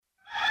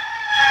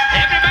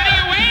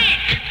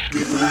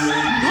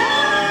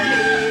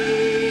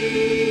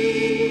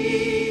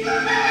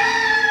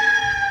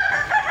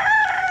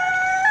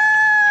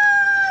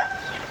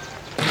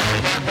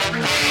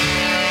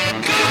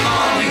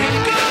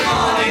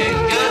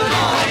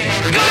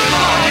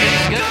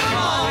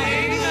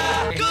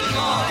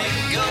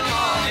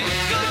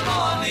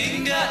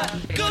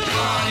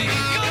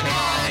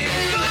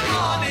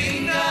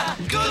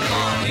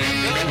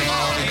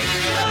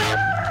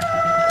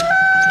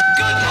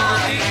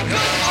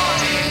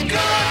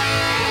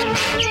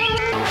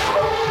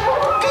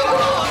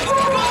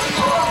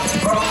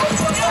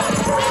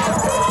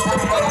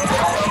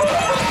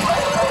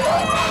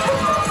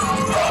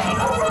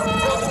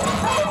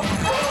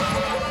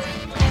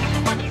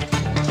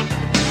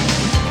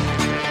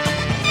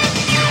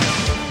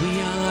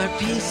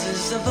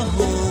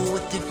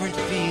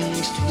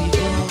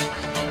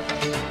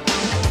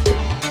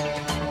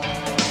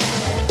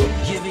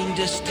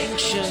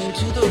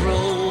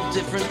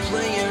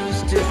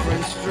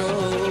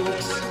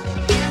strokes.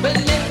 But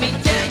let me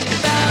tell you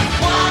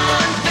about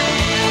one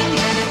thing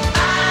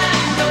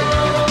I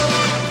know.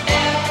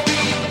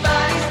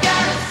 Everybody's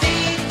got a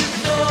seed to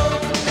sow.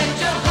 Let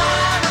your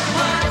heart of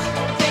hearts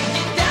take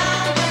you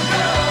down the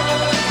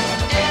road.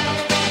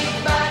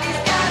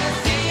 Everybody's got a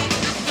seed to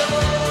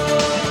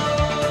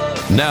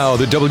sow. Now,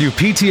 the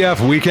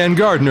WPTF Weekend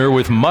Gardener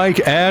with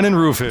Mike, Ann, and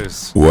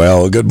Rufus.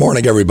 Well, good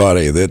morning,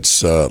 everybody.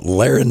 It's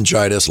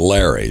Laryngitis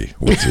Larry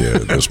with you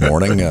this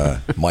morning.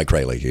 Mike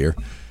Rayleigh here,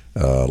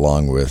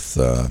 along with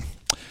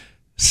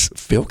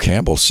Phil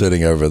Campbell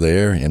sitting over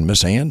there in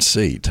Miss Ann's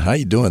seat. How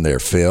you doing there,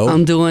 Phil?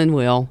 I'm doing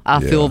well.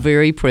 I feel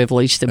very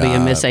privileged to be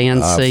in Miss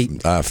Ann's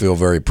seat. I feel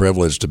very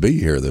privileged to be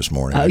here this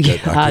morning. Oh, yeah,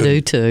 I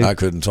do too. I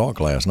couldn't talk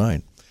last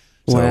night.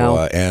 Wow.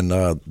 So, and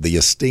the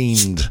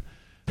esteemed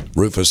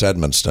Rufus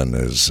Edmonston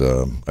is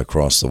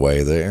across the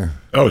way there.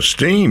 Oh,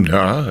 steamed,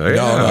 huh?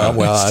 Yeah. No,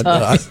 well,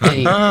 I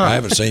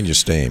haven't seen you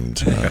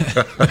steamed.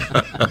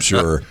 I'm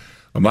sure.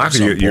 Well,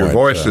 Michael, your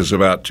voice is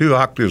about 2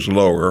 octaves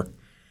lower.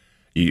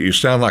 You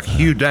sound like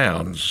Hugh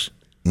Downs.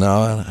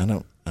 No, I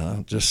don't.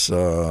 Just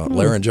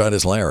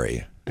Laryngitis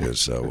Larry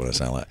is what I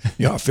sound like.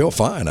 I feel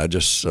fine. I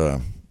just I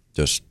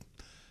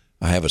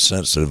have a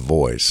sensitive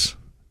voice.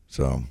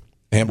 So.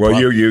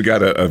 You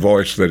got a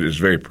voice that is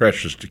very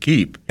precious to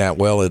keep. Yeah,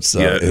 well, it's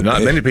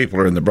not many people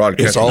are in the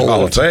Broadcasting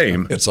Hall of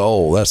Fame. It's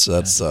old. That's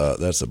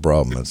the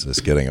problem. It's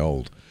getting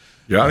old.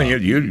 Johnny,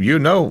 you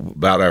know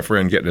about our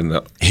friend getting in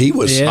the he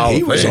was Hall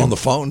of Fame. On the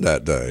phone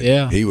that day.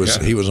 Yeah, he was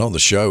on the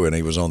show and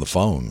he was on the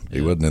phone. He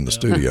wasn't in the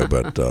studio,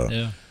 but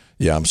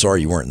I'm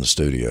sorry you weren't in the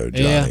studio,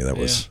 Johnny. Yeah,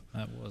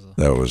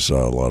 that was a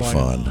lot of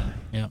fun.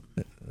 Yeah.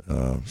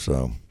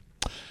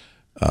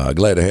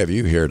 Glad to have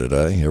you here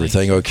today.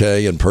 Everything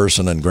okay in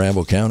person in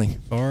Granville County?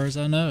 As far as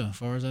I know.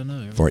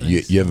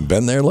 You haven't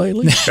been there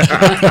lately?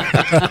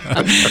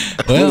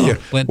 Well,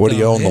 what are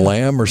you on the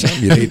lam or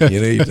something? You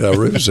need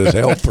Rufus's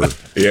help?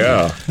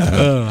 Yeah.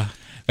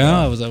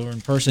 I was over in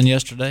person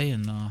yesterday,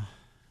 and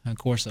of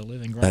course I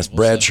live in Granville. That's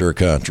Bradshaw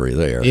country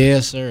there.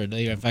 Yes, sir.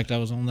 In fact, I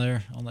was on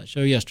that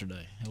show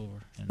yesterday.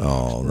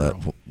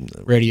 That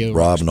radio.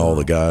 Rob and all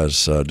the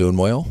guys doing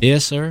well?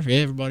 Yes, sir. Yeah,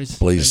 everybody's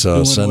Please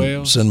doing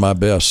well. Send my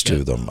best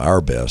to them, our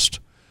best,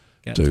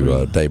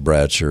 to Dave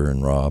Bradshaw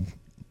and Rob.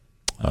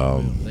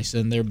 They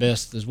send their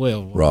best as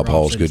well. Rob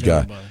Hall's a good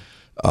guy.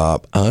 I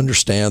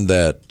understand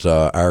that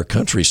our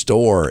country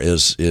store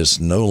is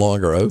no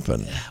longer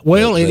open.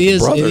 Well, it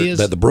is.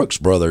 That the Brooks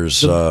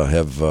brothers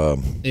have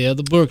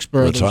the Brooks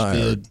brothers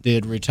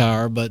did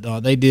retire, but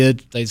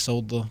they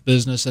sold the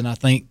business, and I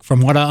think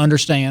from what I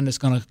understand, it's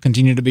going to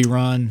continue to be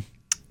run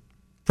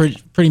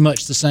pretty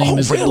much the same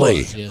as really?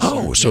 It was.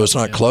 Yes, so it's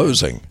not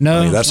closing. No,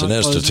 I mean, that's an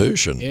closing.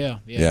 institution. Yeah.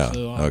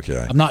 So,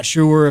 okay. I'm not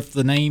sure if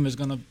the name is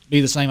going to be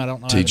the same. I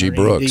don't know. T.G.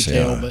 Brooks.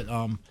 Detail, but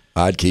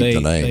I'd keep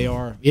the name. They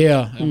are.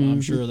 Yeah,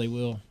 I'm sure they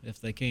will if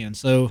they can.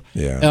 So,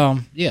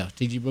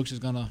 T.G. Brooks is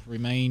going to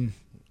remain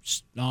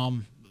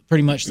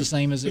pretty much the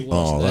same as it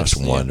was. Oh, that's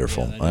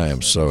wonderful. I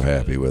am so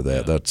happy with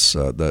that. That's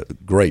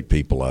great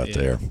people out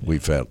there. We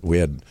had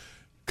a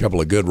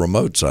couple of good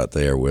remotes out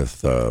there with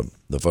the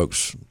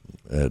folks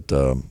at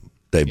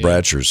Dave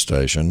Bradshaw's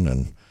station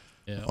and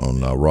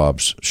on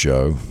Rob's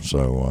show.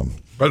 So,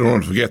 I don't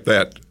want to forget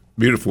that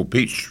beautiful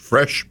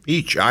fresh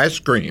peach ice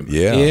cream.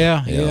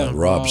 Yeah.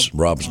 Rob's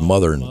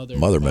mother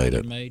made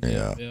it.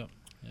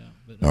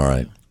 All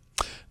right.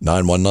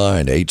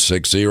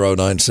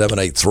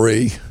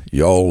 919-860-9783.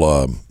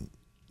 Y'all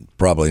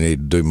probably need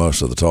to do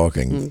most of the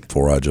talking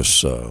before I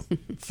just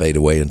fade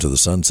away into the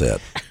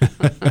sunset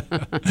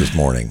this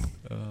morning.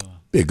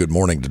 Be a good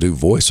morning to do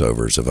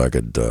voiceovers if I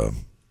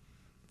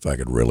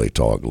could really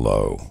talk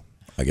low.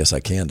 I guess I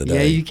can today.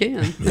 Yeah, you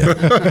can.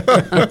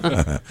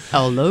 Yeah.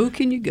 How low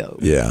can you go?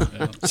 Yeah.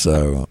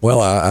 So,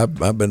 well,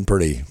 I've been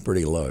pretty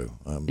low.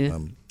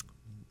 I'm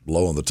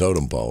low on the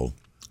totem pole.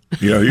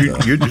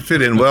 You'd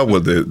fit in well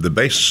with the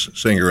bass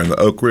singer in the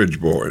Oak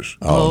Ridge Boys.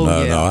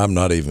 No, I'm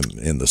not even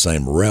in the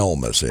same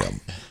realm as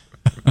him.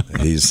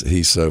 He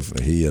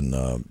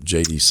and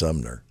J.D.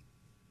 Sumner.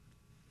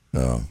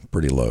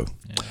 Pretty low.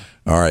 Yeah.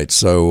 All right,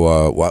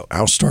 so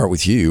I'll start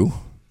with you,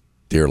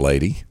 dear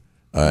lady.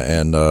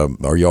 And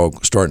are y'all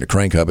starting to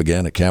crank up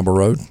again at Campbell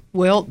Road?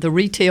 Well, the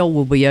retail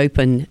will be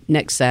open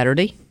next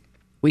Saturday.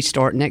 We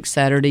start next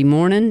Saturday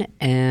morning,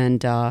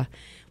 and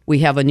we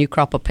have a new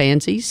crop of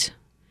pansies.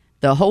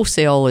 The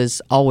wholesale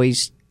is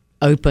always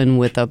open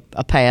with a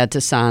pad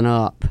to sign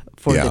up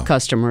for the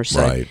customers.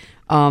 So, right.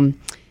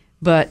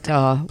 But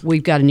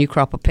we've got a new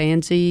crop of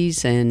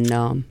pansies,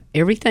 and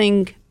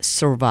everything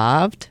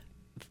survived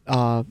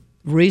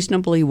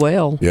reasonably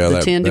well. Yeah,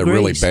 that 10 degrees.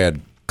 Really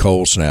bad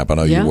cold snap. I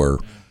know you were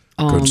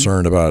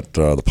concerned about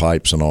the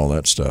pipes and all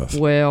that stuff.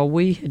 Well,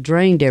 we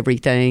drained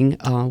everything.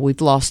 We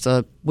lost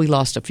a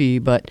few,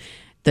 but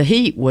the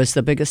heat was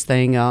the biggest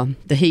thing.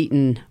 The heat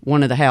in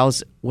one of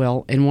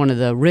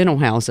the rental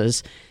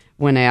houses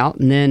went out,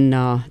 and then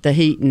the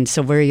heat in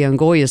Silveria and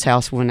Goya's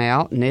house went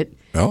out, and it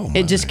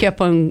just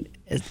kept on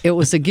it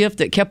was a gift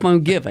that kept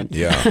on giving.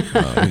 Yeah,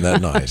 isn't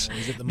that nice?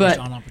 Is it the But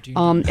most on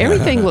opportunity?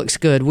 everything looks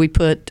good. We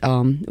put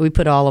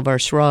all of our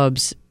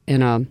shrubs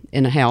in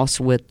a house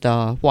with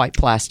white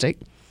plastic,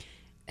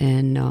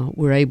 and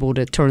we're able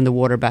to turn the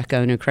water back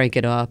on and crank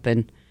it up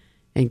and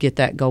get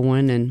that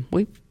going. And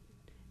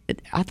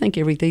I think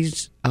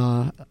everything's.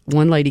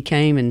 One lady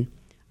came, and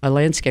a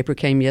landscaper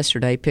came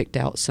yesterday, picked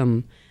out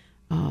some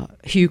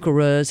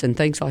heucheras and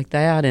things like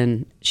that,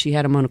 and she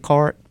had them on a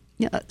cart.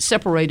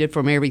 Separated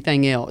from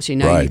everything else, you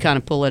Right. kind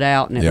of pull it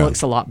out and it Yeah.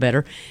 looks a lot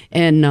better,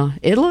 and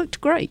it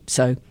looked great.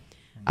 So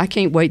I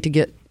can't wait to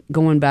get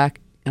going back,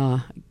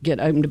 get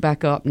opened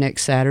back up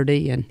next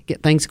Saturday and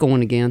get things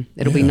going again.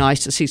 It'll be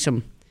nice to see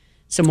some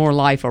more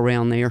life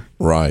around there.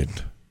 Right.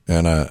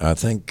 And I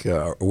think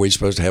are we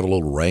supposed to have a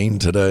little rain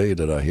today?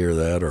 Did I hear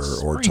that, or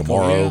Sprinkle,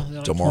 tomorrow? yeah,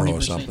 like Tomorrow or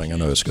 20% something. I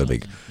know it's going to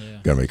be Yeah.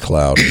 going to be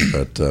cloudy,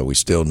 but we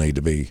still need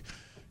to be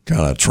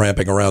kind of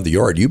tramping around the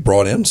yard. You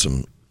brought in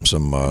some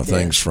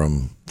things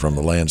from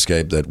the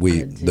landscape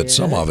that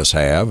some of us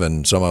have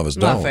and some of us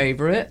My don't.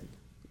 favorite.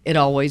 It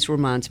always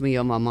reminds me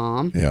of my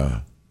mom.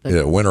 Yeah.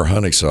 Winter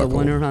honeysuckle. The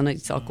winter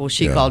honeysuckle.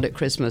 She Yeah. called it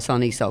Christmas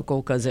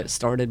honeysuckle because it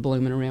started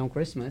blooming around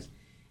Christmas.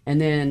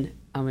 And then,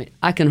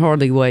 I can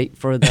hardly wait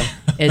for the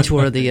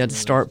Edgeworthia to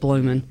start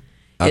blooming.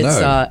 I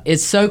know.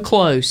 It's so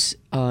close.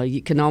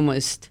 You can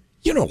almost.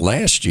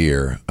 Last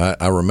year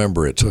I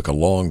remember it took a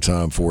long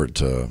time for it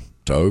to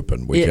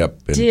open. We It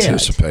kept did.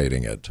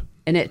 anticipating it.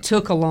 And it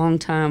took a long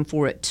time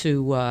for it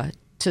to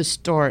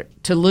start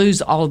to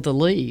lose all of the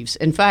leaves.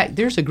 In fact,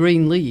 there's a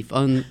green leaf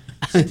on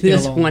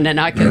this one, and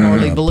I can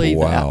hardly believe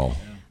Wow.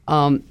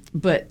 that.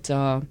 But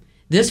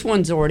this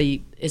one's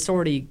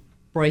already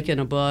breaking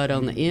a bud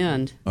on the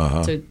end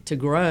to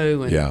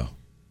grow. And Yeah.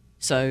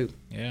 So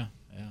Yeah.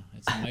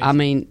 It's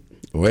amazing.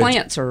 Well,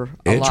 plants are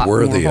a lot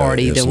more Edgeworthia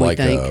hardy is than we like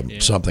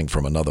think. something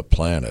from another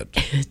planet.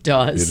 It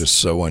does. It is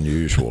so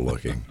unusual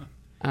looking.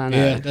 I know.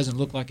 Yeah, it doesn't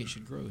look like it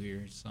should grow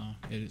here.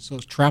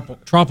 It's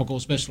tropical,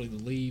 especially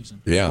the leaves.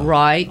 And, Yeah.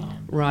 Right.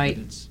 but Right.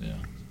 It's,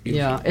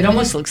 Yeah. It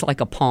almost looks like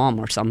a palm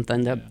or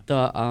something.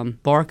 The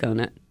bark on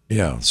it.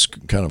 Yeah, it's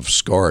kind of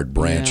scarred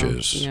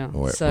branches Yeah.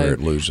 where So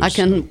it loses.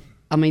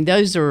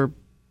 those are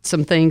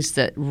some things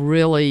that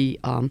really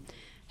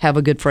have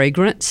a good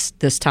fragrance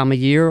this time of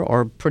year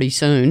or pretty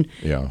soon.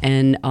 Yeah.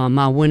 And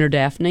my winter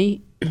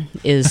Daphne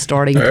is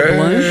starting to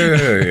bloom.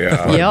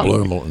 Yeah.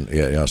 Yep.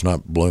 Yeah, it's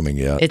not blooming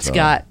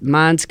yet.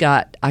 Mine's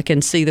got, I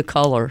can see the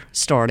color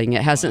starting.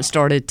 It hasn't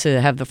started to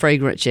have the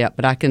fragrance yet,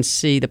 but I can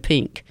see the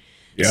pink.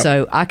 Yep.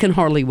 So I can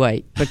hardly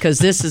wait because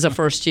this is a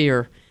first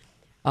year.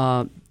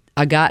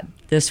 I got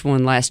this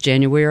one last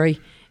January,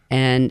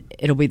 and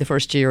it'll be the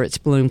first year it's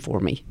bloomed for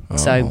me.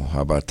 So,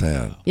 how about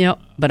that? yep.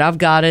 But I've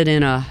got it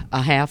in a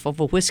half of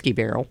a whiskey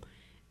barrel,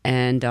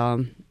 and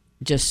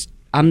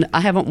I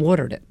haven't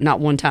watered it, not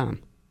one time.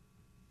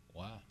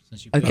 wow.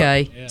 Since you put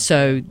Okay, it- yeah.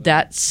 so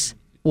that's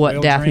what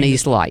Well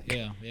Daphne's drained. like.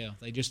 Yeah.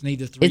 They just need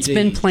the 3D. It's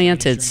been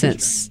planted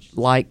since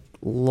like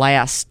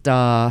last,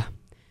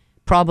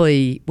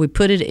 probably we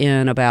put it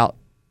in about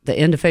the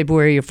end of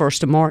February or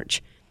 1st of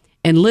March,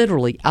 and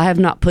literally I have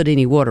not put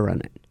any water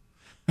on it.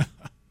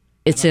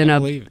 It's in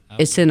believe it.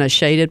 it's in a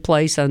shaded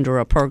place under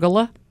a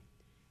pergola,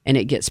 and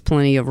it gets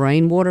plenty of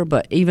rainwater.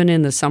 But even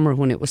in the summer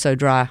when it was so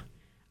dry,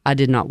 I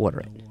did not water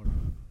it.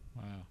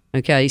 Wow.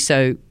 Okay,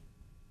 so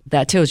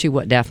that tells you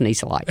what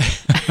Daphne's like.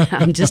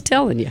 I'm just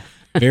telling you,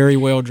 Very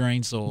well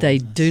drained soil. they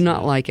do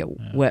not like it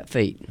wet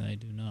feet. They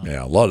do not.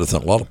 Yeah, a lot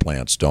of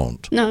plants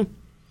don't. No,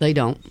 they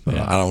don't.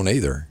 I don't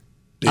either.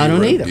 Do I you,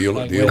 don't Ru- either. Do you,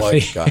 Like do you wet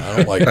like? feet. I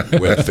don't like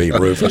wet feet,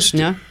 Rufus.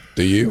 No.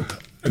 Do you?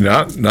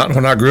 Not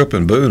when I grew up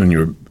in Boone and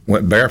you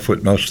went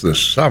barefoot most of the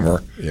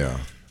summer. Yeah.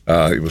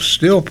 It was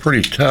still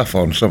pretty tough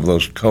on some of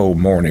those cold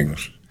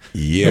mornings.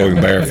 Yeah. Going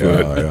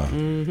barefoot.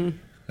 Yeah.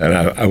 And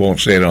I won't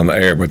say it on the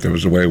air, but there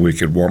was a way we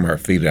could warm our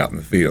feet out in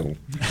the field.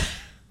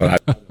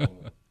 But I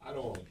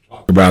don't want to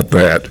talk about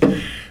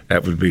that.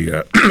 That would be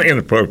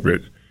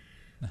inappropriate.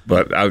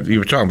 But you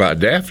were talking about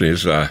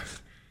Daphne's.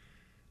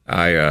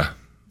 I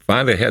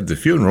finally had the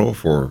funeral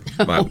for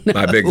my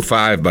big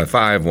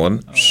 5x5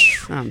 one.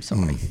 I'm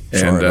sorry.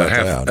 Sorry And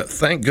about that.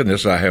 thank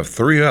goodness I have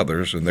 3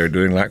 others, and they're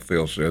doing like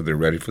Phil said. They're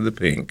ready for the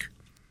pink.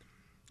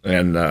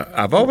 And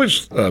I've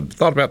always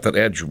thought about that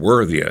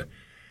Edgeworthia.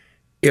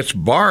 Its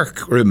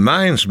bark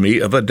reminds me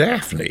of a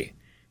Daphne.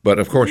 But,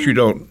 of course, you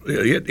don't.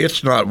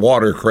 It's not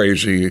water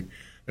crazy,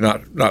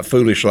 not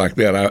foolish like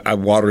that. I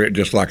water it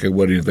just like I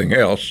would anything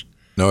else.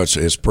 No,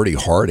 it's pretty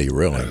hardy,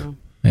 really.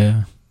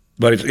 Yeah.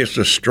 But it's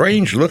a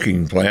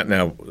strange-looking plant.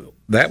 Now,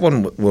 that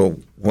one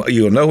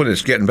you'll know when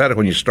it's getting better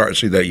when you start to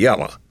see that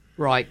yellow.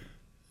 Right.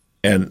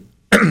 And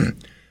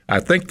I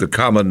think the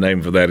common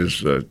name for that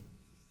is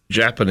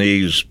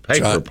Japanese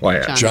paper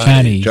plant.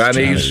 Chinese.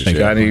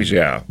 Chinese,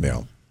 yeah.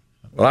 Yeah.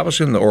 Well, I was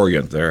in the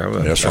Orient there.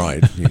 That's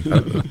right.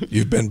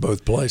 You've been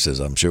both places,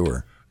 I'm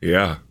sure.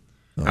 Yeah.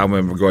 I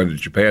remember going to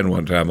Japan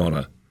one time on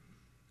a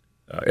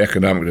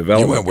economic You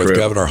development went with trip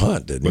Governor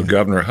Hunt, didn't you? with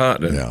Governor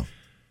Hunt. And Yeah.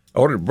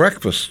 ordered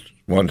breakfast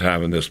one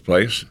time in this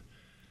place.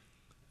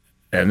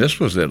 and this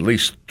was at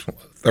least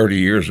 30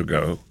 years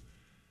ago,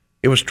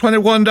 it was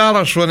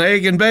 $21 for an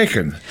egg and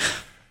bacon.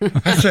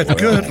 I said,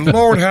 good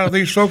Lord, how do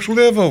these folks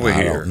live over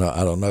here?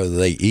 I don't know.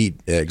 They eat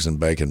eggs and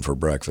bacon for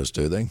breakfast,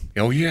 do they?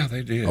 Oh, yeah,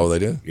 they did. Oh, they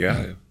do?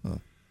 Yeah.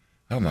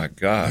 Oh, my I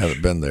gosh.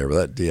 haven't been there,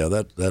 but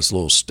that's a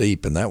little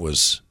steep. And that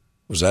was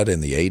that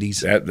in the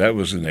 80s? That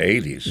was in the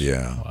 80s.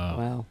 Yeah.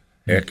 Wow.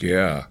 Heck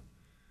yeah.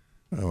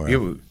 Oh,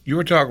 wow. You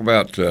were talking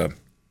about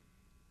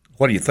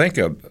what do you think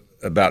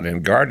about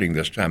in gardening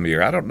this time of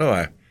year? I don't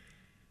know.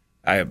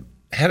 I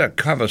had a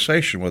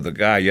conversation with a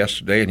guy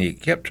yesterday, and he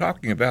kept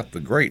talking about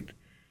the great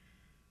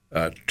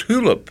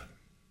tulip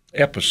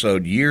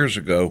episode years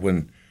ago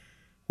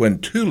when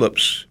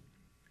tulips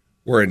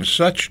were in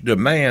such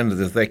demand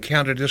that they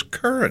counted as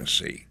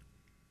currency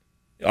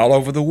all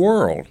over the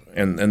world,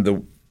 and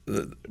the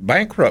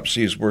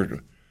bankruptcies were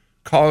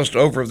caused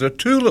over the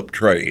tulip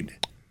trade.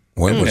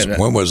 When was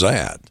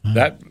that?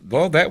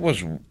 That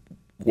was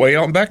way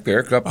on back there,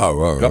 a couple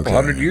okay.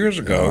 100 years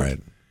ago. All right.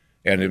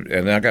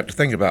 And I got to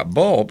thinking about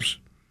bulbs.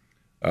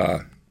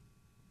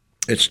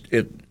 It's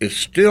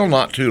still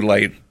not too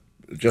late,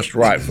 just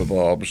right for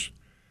bulbs.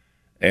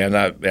 And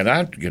I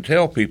can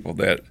tell people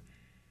that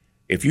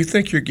if you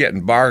think you're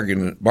getting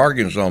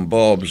bargains on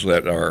bulbs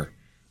that are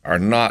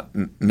not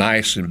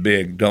nice and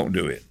big, don't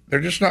do it. They're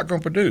just not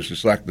going to produce.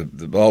 It's like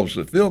the bulbs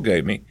that Phil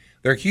gave me.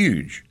 They're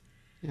huge.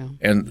 Yeah.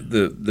 And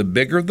the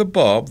bigger the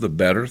bulb, the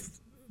better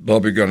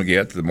bulb you're going to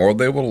get, the more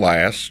they will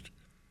last.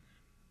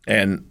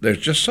 And there's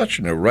just such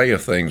an array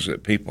of things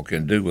that people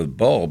can do with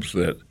bulbs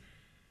that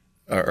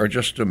are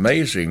just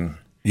amazing.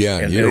 Yeah,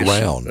 and year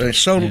round. It's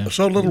so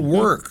little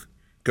work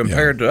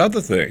compared to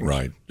other things.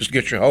 Right. Just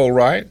get your hole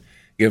right,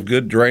 give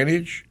good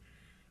drainage.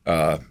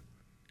 I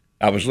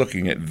was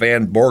looking at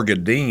Van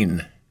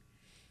Borgadine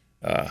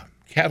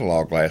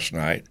catalog last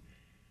night,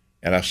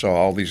 and I saw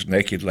all these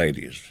naked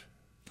ladies.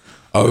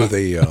 Oh,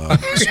 the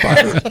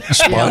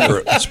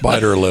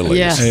spider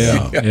lilies.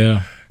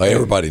 Yeah.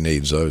 Everybody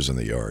needs those in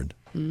the yard.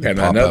 And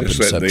I noticed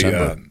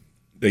that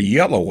the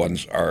yellow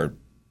ones are at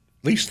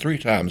least 3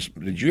 times.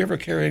 Did you ever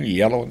carry any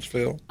yellow ones,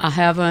 Phil? I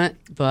haven't,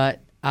 but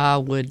I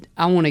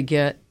want to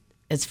get.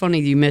 It's funny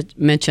you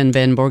mentioned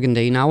Van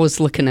Borgadine. I was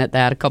looking at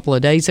that a couple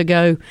of days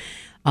ago.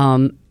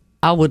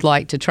 I would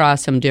like to try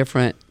some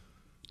different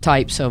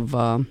types of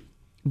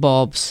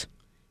bulbs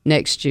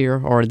next year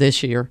or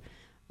this year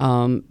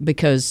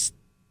because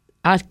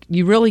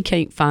you really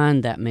can't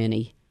find that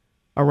many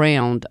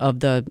around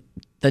of the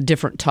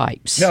different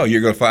types. No,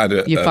 you're going to find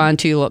you find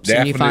tulips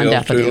and you find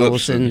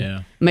daffodils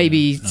and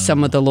maybe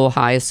some of the little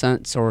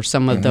hyacinths or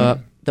some of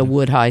the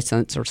wood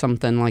hyacinths or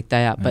something like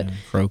that, but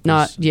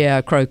crocus.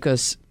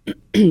 Crocus.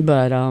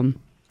 But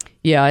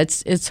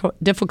it's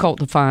difficult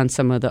to find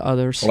some of the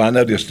others. Well, I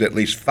noticed at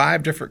least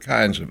 5 different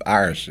kinds of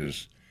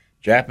irises.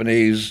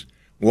 Japanese,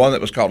 one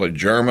that was called a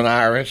German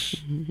iris,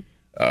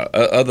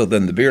 other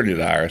than the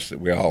bearded iris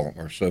that we all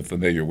are so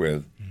familiar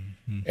with.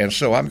 And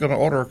so I'm going to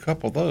order a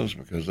couple of those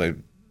because they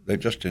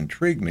just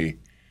intrigued me.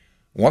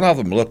 One of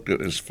them looked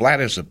as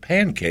flat as a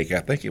pancake. I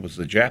think it was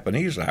the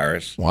Japanese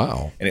iris.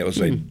 Wow. And it was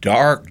a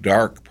dark,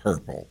 dark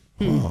purple.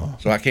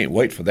 So I can't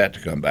wait for that to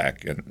come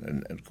back.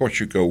 And of course,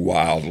 you go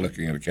wild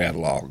looking at a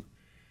catalog,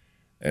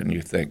 and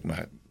you think,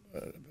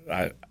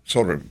 I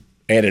sort of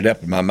added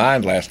up in my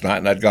mind last night,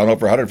 and I'd gone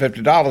over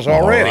 $150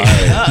 already.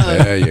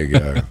 Right. There you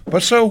go.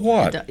 But so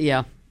what?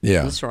 Yeah.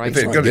 That's right.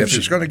 If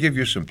it's going to give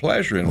you some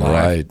pleasure in life,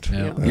 Right.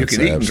 Yeah. you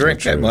can eat and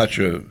drink that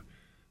much.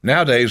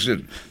 Nowadays,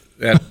 at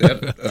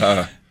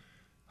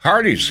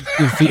Hardee's.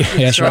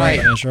 That's right.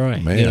 That's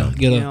right. Man.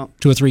 Get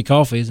 2 or 3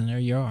 coffees, and there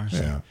you are. So.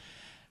 Yeah.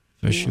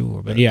 For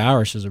sure. But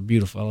irises are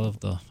beautiful. I love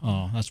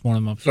that's one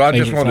of my So I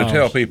favorite just want to flowers.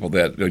 tell people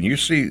that when you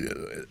see,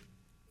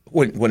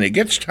 when it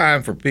gets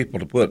time for people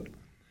to put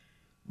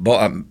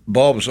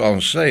bulbs on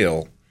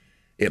sale,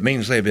 it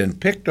means they've been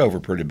picked over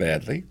pretty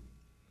badly.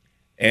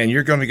 And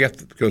you're going to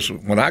get, because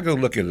when I go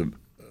look at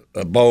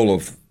a bowl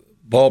of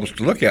bulbs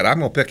to look at, I'm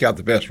going to pick out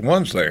the best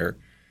ones there.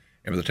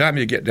 And by the time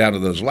you get down to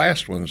those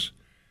last ones,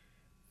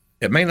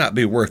 it may not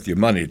be worth your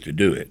money to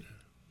do it.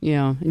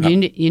 Yeah,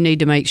 you need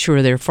to make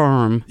sure they're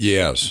firm,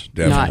 Yes,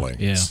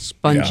 definitely. not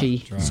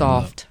spongy,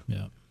 soft.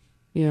 Yeah.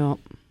 Yeah.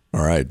 All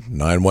right,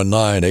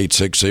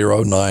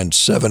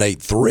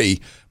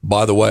 919-860-9783.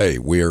 By the way,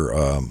 we're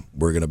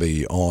going to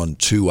be on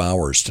 2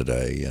 hours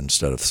today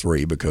instead of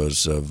 3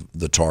 because of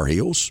the Tar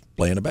Heels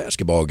playing a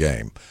basketball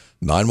game.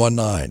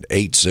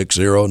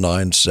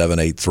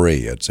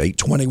 919-860-9783. It's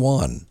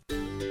 821.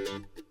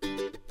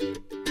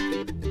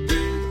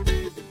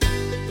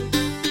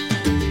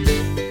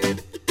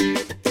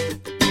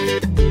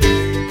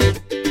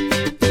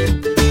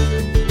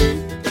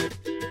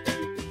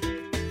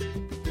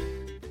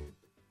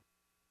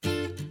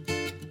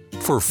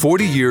 For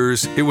 40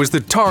 years, it was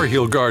the Tar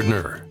Heel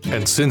Gardener.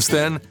 And since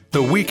then,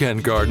 the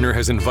Weekend Gardener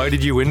has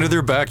invited you into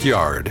their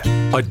backyard.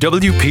 A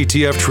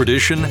WPTF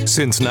tradition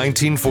since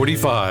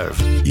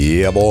 1945.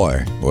 Yeah,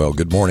 boy. Well,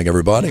 good morning,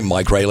 everybody.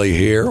 Mike Rayleigh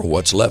here.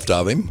 What's left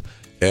of him?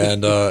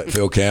 And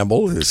Phil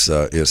Campbell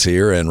is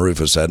here, and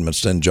Rufus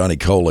Edmonston, Johnny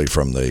Coley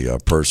from the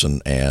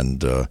Person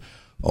and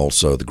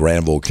also the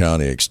Granville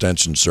County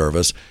Extension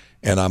Service.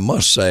 And I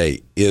must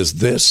say, is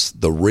this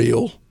the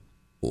real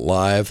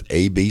live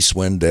A.B.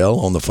 Swindell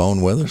on the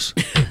phone with us?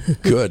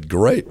 Good,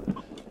 great.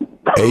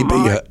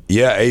 A.B.,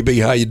 yeah, A.B.,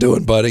 how you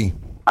doing, buddy?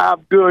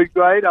 I'm doing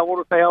great. I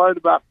want to say hello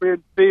to my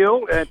friend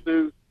Phil and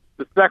to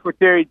the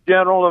Secretary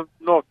General of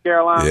North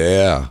Carolina.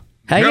 Yeah.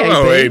 Hey,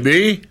 Hello, AB.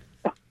 AB.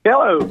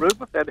 Hello,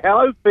 Rufus, and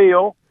hello,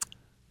 Phil.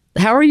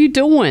 How are you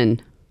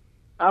doing?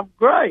 I'm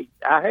great.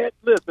 Listen,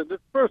 this is the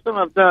first time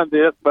I've done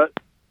this, but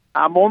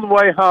I'm on the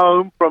way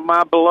home from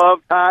my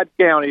beloved Hyde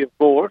County, of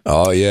course,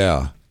 Oh,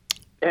 yeah.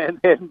 and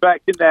heading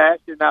back to Nash,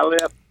 and I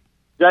left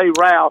Jay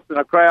Rouse and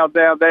a crowd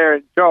down there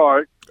in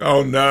charge.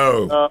 Oh,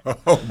 no.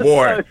 Oh,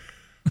 boy.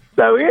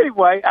 So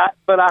anyway, I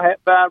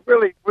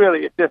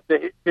really, it's just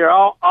to hear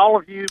all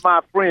of you,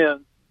 my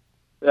friends,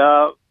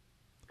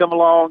 come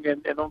along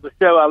and on the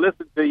show. I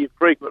listen to you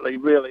frequently,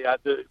 really, I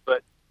do.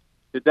 But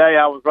today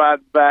I was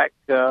riding back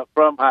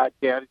from Hyde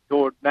County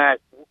toward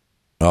Nashville.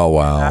 Oh,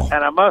 wow.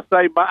 And I must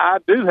say, I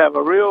do have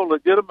a real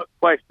legitimate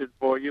question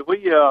for you.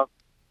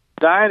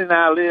 Diane and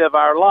I live,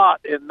 our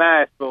lot in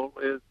Nashville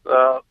is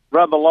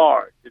rather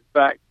large. In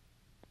fact,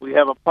 we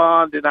have a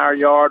pond in our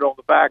yard on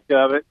the back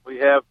of it. We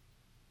have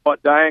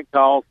what Diane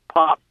calls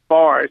pop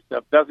forest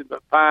of nothing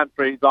but pine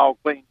trees all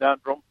cleaned under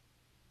them,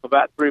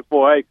 about 3 or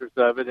 4 acres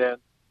of it. And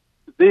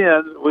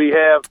then we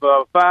have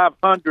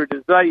 500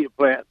 azalea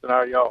plants in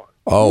our yard.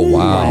 Oh,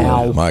 wow.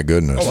 Wow. My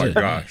goodness. Oh, my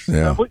gosh.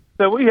 Yeah.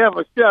 So we have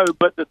a show,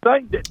 but the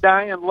thing that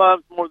Diane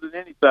loves more than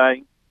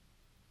anything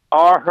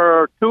are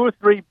her 2 or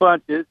 3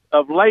 bunches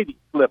of lady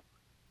slippers.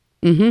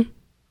 Mm-hmm.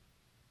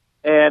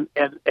 And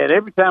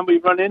every time we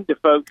run into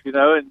folks,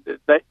 and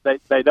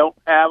they don't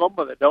have them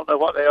or they don't know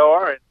what they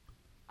are. And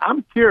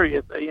I'm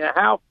curious,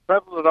 how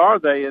prevalent are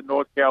they in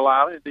North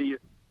Carolina? Do you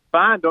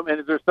find them?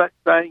 And is there such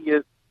thing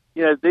as,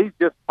 these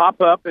just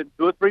pop up in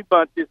 2 or 3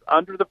 bunches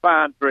under the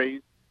pine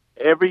trees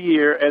every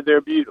year, and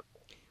they're beautiful?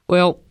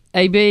 Well,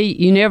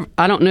 AB,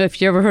 I don't know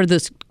if you ever heard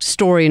this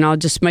story, and I'll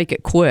just make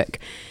it quick.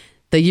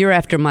 The year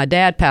after my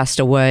dad passed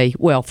away,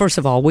 well, first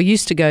of all, we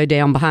used to go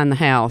down behind the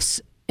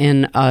house,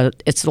 and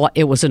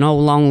it was an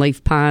old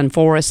longleaf pine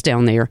forest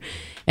down there,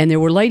 and there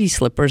were lady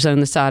slippers on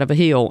the side of a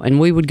hill, and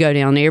we would go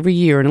down every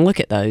year and look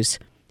at those.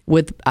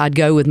 I'd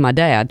go with my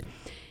dad,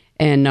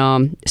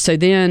 and so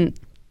then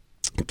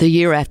the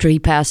year after he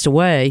passed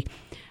away,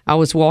 I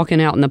was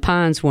walking out in the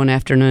pines one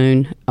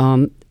afternoon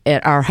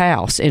at our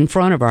house, in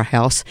front of our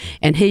house,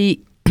 and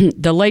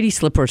the lady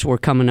slippers were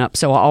coming up,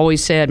 so I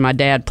always said my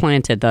dad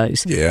planted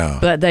those. Yeah.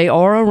 But they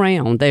are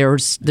around.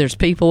 There's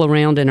people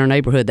around in our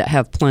neighborhood that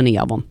have plenty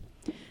of them.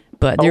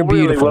 But they're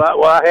really? beautiful.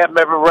 Well, I haven't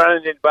ever run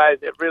into anybody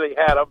that really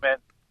had them,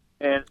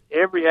 and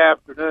every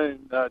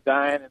afternoon,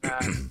 Diane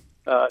and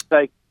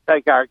I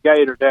take our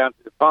gator down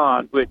to the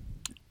pond, which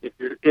if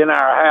you're in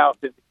our house,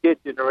 in the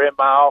kitchen, or in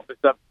my office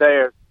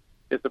upstairs,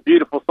 it's a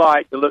beautiful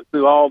sight to look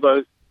through all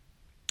those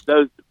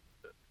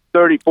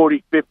 30,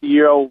 40,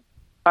 50-year-old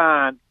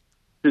pines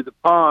to the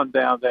pond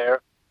down there.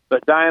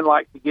 But Diane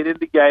likes to get in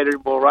the gator,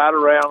 and we'll ride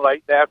around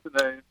late in the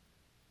afternoon,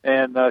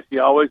 and she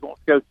always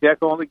wants to go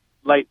check on the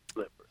lady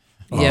slippers.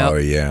 Yep. Oh,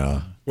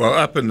 yeah. Well,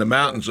 up in the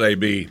mountains,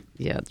 AB,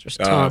 Yeah, there's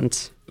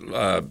tons.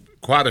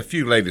 quite a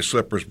few lady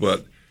slippers,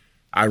 but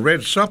I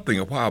read something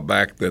a while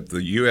back that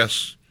the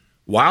U.S.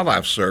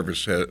 Wildlife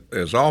Service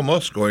is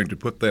almost going to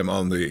put them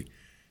on the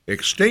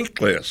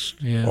extinct list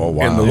Oh,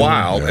 wow. in the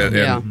wild. Yeah. And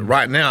Yeah.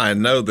 right now I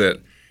know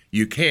that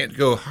you can't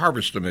go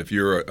harvest them if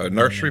you're a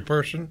nursery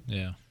person.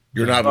 Yeah.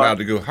 You're not allowed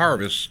to go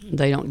harvest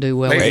They don't do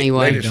well lady,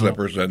 anyway. lady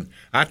slippers. And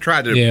I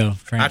tried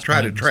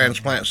to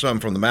transplant some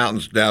from the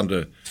mountains down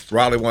to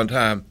Raleigh one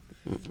time.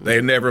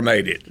 They never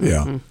made it.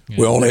 Yeah.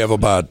 We only have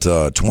about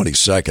 20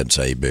 seconds,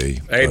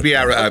 AB. AB,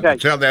 I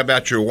tell them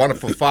about your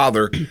wonderful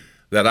father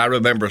that I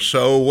remember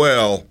so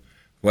well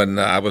when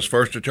I was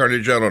first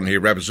Attorney General and he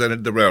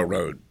represented the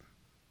railroad.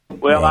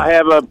 Well, I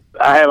have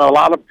a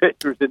lot of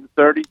pictures in the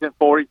 30s and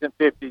 40s and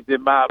 50s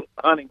in my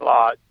hunting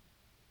lodge.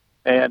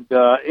 And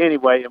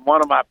anyway, and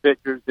one of my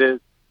pictures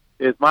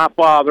is my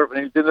father when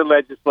he was in the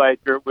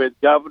legislature with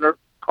Governor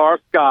Carr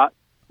Scott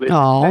with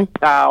a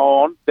tie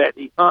on that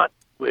he hunts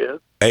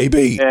with.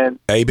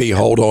 AB,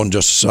 hold on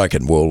just a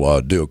second.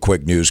 We'll do a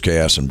quick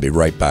newscast and be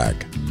right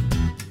back.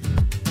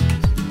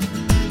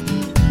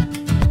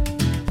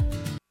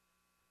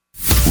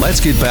 Let's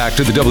get back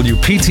to the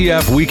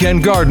WPTF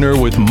Weekend Gardener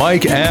with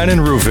Mike, Ann,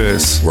 and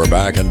Rufus. We're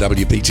back on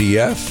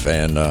WPTF,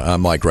 and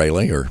I'm Mike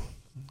Rayleigh,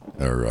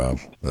 or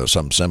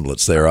some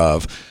semblance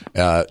thereof.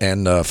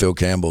 And Phil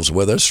Campbell's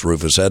with us,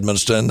 Rufus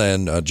Edmonston,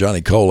 and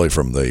Johnny Coley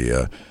from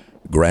the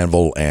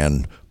Granville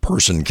and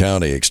Person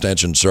County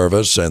Extension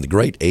Service, and the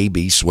great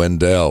A.B.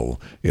 Swindell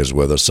is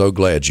with us. So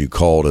glad you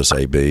called us,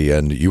 A.B.,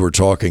 and you were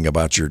talking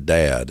about your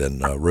dad,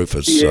 and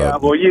Rufus. Yeah,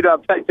 well, you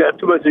don't take that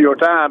too much of your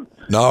time.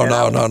 No,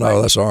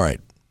 that's all right.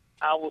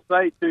 I will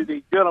say to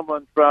the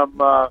gentleman from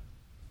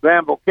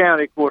Granville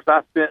County, of course,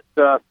 I spent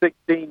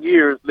 16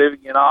 years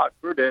living in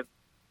Oxford and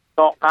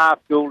taught high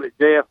school at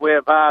J.F.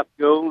 Webb High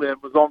School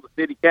and was on the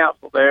city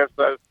council there,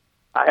 so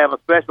I have a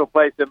special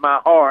place in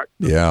my heart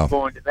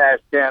going to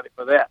Nash County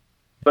for that.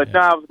 But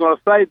now I was going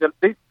to say that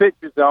these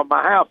pictures on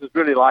my house is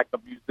really like a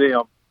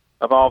museum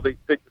of all these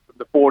pictures from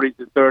the 40s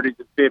and 30s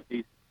and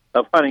 50s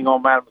of hunting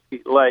on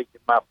Matamosquite Lake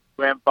and my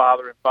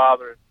grandfather and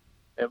father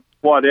and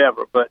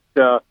whatever. But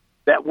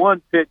that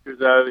one picture,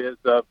 though, is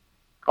of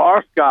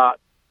Carl Scott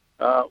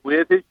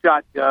with his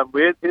shotgun,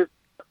 with his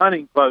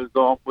hunting clothes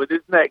on, with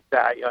his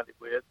necktie he hunted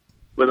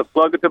with a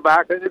plug of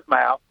tobacco in his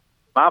mouth.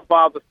 My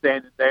father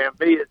standing there, and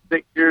me at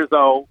 6 years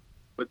old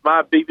with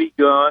my BB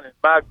gun and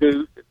my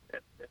goose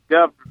and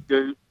Governor's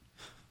goose.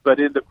 But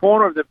in the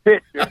corner of the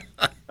picture,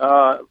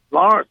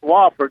 Lawrence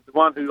Wofford, the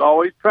one who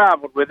always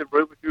traveled with him,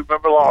 Rufus, you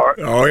remember Lawrence?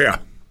 Oh, yeah.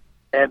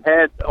 And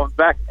had on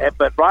back,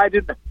 but right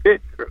in the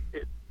picture,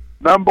 it's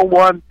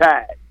 #1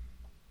 tag.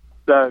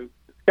 So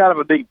it's kind of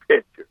a neat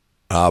picture.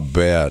 I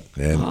bet.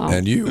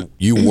 And you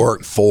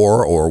worked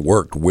for or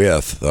worked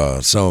with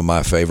some of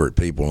my favorite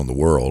people in the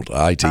world,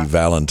 I.T.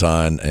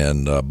 Valentine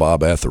and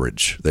Bob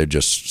Etheridge. They're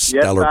just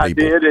stellar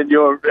people. Yes, I did. And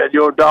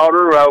your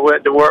daughter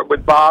went to work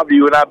with Bob.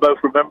 You and I both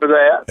remember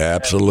that.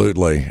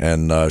 Absolutely.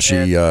 And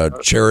she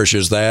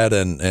cherishes that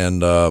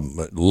and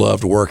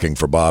loved working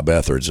for Bob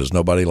Etheridge. There's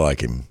nobody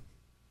like him.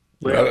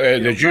 Well,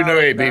 did you know,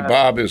 A.B.,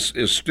 Bob is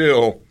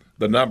still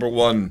the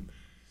 #1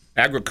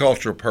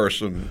 agricultural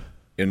person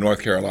in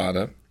North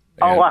Carolina?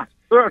 I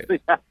certainly.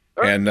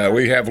 And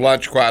we have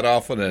lunch quite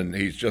often, and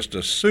he's just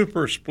a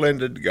super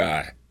splendid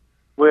guy.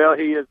 Well,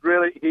 he is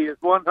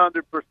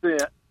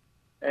 100%,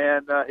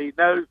 and he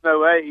knows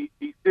no age.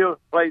 He still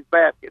plays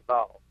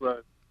basketball.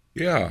 So.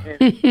 Yeah.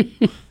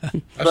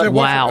 I said,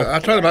 wow. I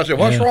told him, I said,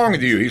 what's wrong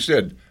with you? He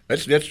said,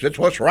 that's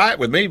what's right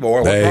with me,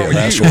 boy. What's wrong with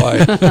That's you?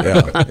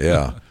 right.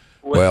 Yeah.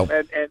 Well,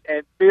 and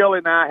Phil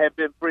and I have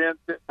been friends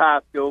since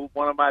high school.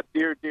 One of my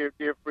dear, dear,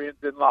 dear friends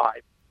in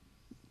life.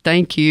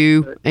 Thank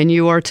you, and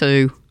you are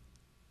too.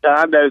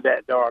 I know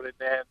that, darling.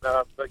 And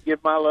but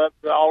give my love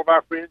to all of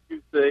our friends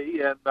you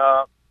see. And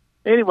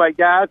anyway,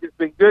 guys, it's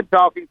been good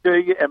talking to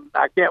you, and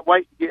I can't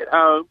wait to get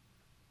home.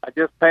 I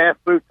just passed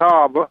through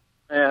Tarboro,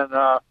 and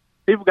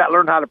people got to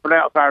learn how to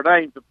pronounce our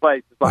names of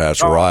places. Like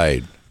that's Tarboro,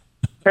 right.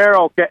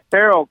 Terrell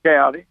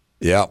County,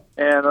 Yep.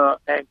 and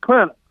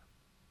Clinton.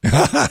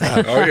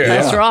 Oh, yeah.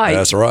 That's right.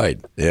 That's right.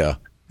 Yeah.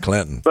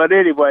 Clinton. But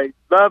anyway,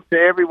 love to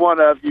every one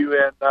of you,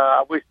 and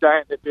I wish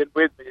Diane had been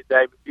with me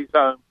today, but she's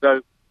home, so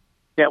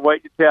can't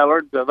wait to tell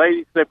her. The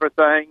Lady Slipper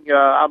thing,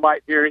 I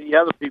might hear any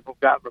other people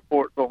got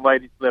reports on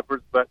Lady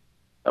Slippers, but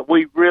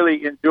we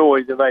really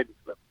enjoy the Lady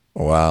Slipper.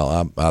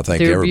 Wow, I think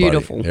They're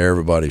beautiful.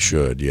 everybody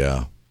should,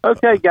 yeah.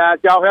 Okay, guys,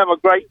 y'all have a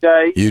great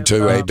day. You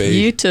too, AB.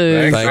 You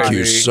too. Thanks, Thank you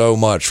AB. so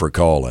much for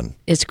calling.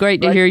 It's great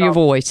to Great hear your talk.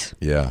 voice.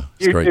 Yeah,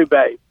 it's You great. too,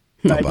 babe.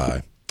 Thank you.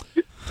 Bye-bye.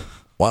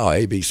 Wow,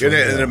 AB. Isn't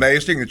it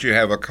amazing that you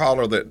have a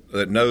caller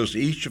that knows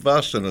each of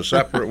us in a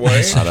separate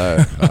way? I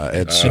know.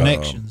 It's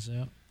Connections.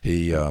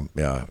 Yeah.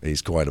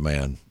 he's quite a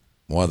man.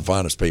 One of the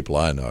finest people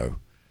I know.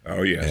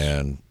 Oh, yes.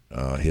 And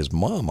his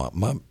mom,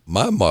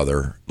 my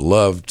mother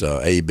loved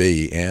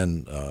AB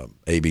and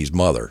AB's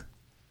mother.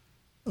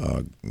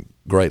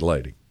 Great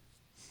lady.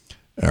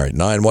 All right,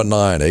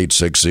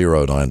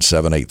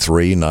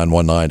 919-860-9783,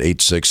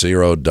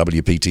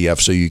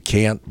 919-860-WPTF. So you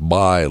can't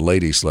buy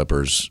lady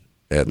slippers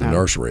at the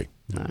nursery.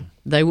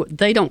 No,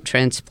 they don't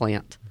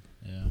transplant.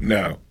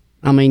 No.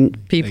 I mean,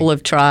 people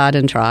have tried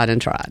and tried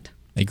and tried.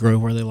 They grow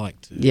where they like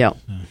to. Yeah,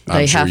 I'm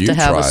they sure have you to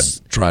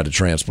have tried to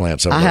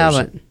transplant some of I those.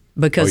 haven't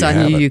because Oh, you I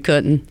knew haven't? you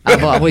couldn't.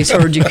 I've always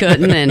heard you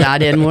couldn't, and I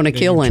didn't want to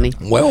kill any.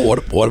 Well,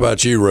 what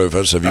about you,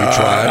 Rufus? Have you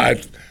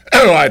tried?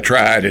 I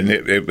tried, and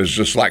it was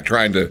just like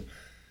trying to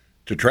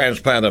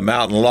transplant a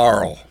mountain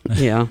laurel.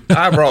 Yeah,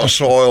 I brought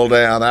soil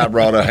down. I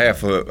brought a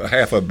half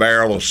a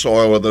barrel of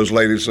soil with those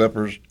lady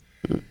slippers,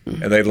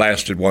 and they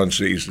lasted one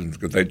season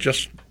because they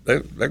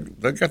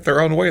got their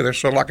own way. They're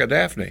sort of like a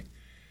Daphne.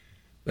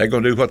 They're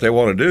going to do what they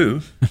want to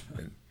do,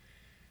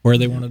 Where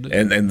they want to do.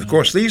 and of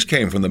course these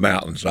came from the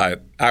mountains. I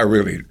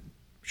really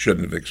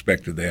shouldn't have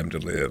expected them to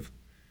live.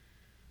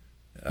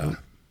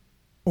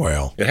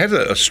 Well, It has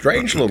a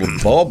strange little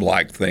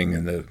bulb-like thing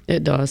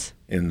it does.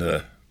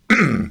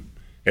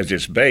 as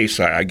its base.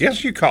 I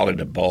guess you call it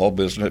a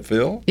bulb, isn't it,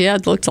 Phil? Yeah,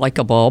 it looks like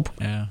a bulb.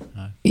 Yeah.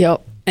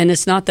 Yep, and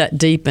it's not that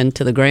deep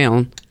into the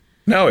ground.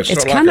 No, it's sort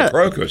of like kinda- a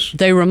crocus.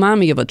 They remind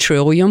me of a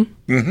trillium.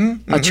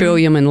 Mm-hmm, a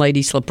trillium and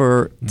lady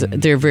slipper.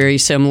 They're very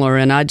similar,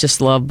 and I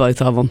just love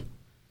both of them.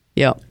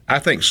 Yep. I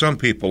think some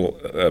people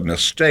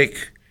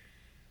mistake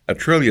a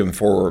trillium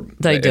for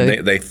They do.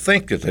 and they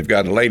think that they've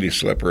got a lady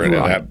slipper, and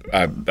Right.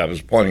 I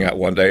was pointing out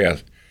one day.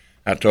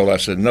 I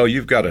said, no,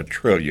 you've got a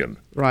trillium,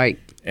 Right.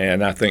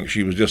 and I think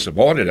she was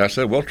disappointed. I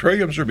said, well,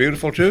 trilliums are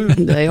beautiful too.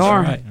 They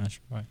are. Right. That's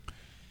right.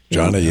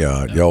 Johnny,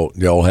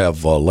 y'all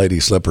have lady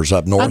slippers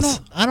up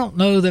north? I don't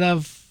know that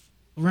I've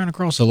ran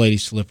across a lady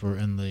slipper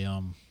in the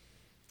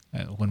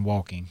when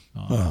walking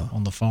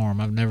on the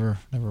farm. I've never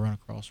run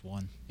across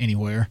one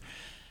anywhere,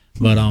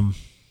 but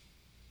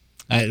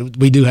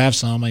we do have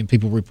some. I mean,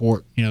 people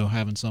report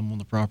having some on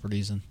the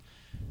properties and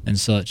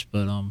such,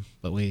 but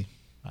we,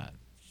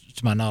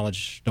 to my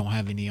knowledge, don't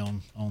have any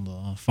on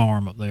the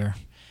farm up there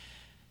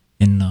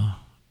in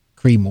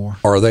Creemore.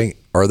 Are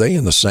they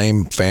in the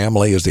same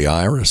family as the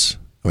iris?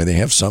 I mean, they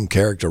have some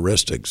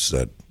characteristics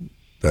that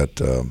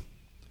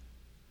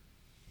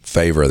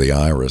favor the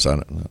iris.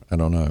 I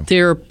don't know.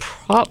 They're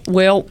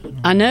well,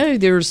 I know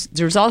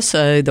there's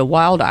also the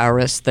wild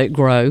iris that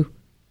grow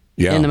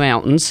Yeah. in the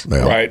mountains.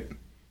 Yeah. Right.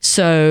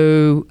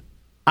 So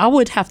I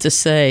would have to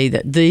say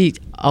that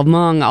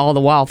among all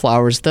the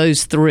wildflowers,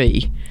 those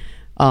three,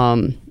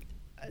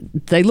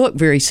 they look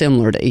very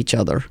similar to each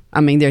other.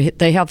 I mean,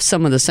 they have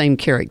some of the same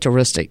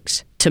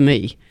characteristics to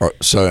me.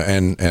 So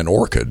and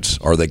orchids,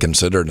 are they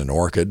considered an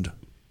orchid?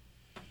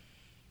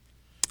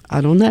 I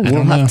don't know.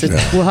 don't know.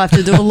 We'll have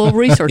to do a little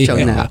research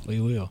on that.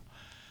 We will.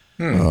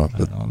 I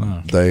don't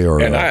know. They are.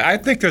 And I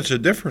think there's a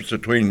difference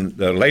between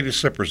the lady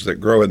slippers that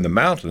grow in the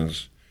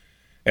mountains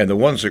and the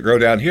ones that grow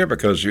down here,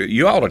 because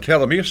you ought to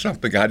tell me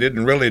something I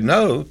didn't really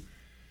know,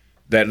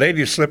 that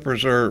lady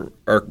slippers are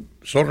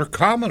sort of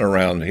common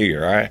around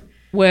here.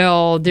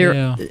 Well, they're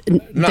Yeah.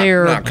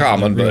 Not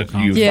common, Not real but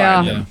you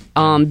common.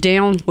 find them.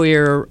 down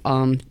where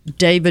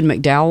David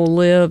McDowell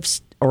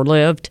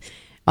lived,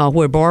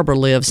 where Barbara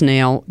lives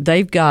now.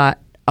 They've got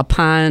a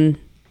pine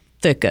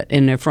thicket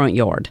in their front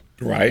yard,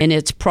 Right. and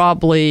it's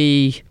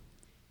probably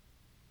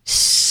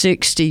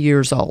 60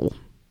 years old,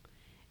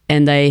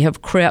 and they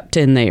have crept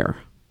in there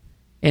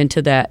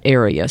into that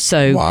area.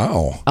 So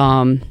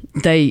wow.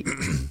 they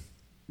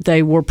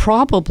were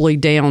probably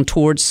down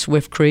towards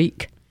Swift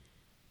Creek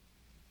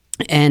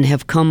and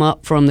have come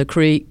up from the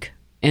creek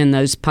in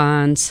those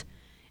pines,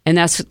 and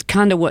that's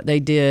kind of what they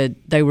did.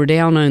 They were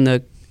down on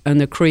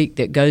the creek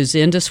that goes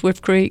into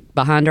Swift Creek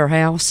behind our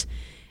house,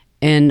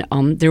 and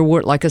there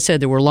were, like I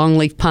said, there were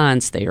longleaf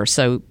pines there.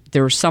 So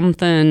there's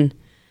something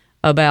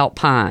about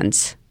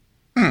pines,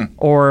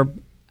 or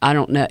I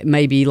don't know,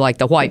 maybe like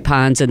the white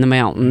pines in the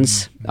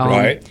mountains.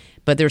 Right.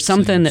 But there's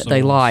something that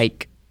they soils.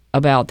 like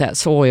about that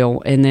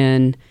soil, and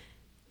then.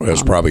 Well,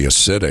 it's probably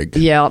acidic.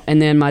 Yeah,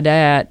 and then my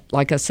dad,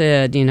 like I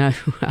said,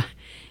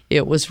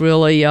 it was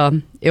really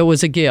it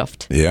was a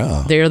gift.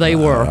 Yeah. There they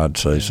were. I'd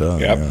say so.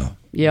 Yep.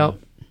 Yeah.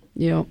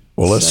 Yep.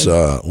 Well,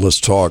 let's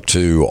talk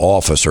to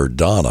Officer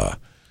Donna.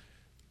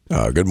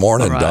 Good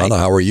morning, All right. Donna.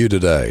 How are you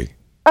today?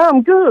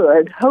 I'm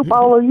good. Hope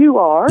all of you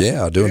are.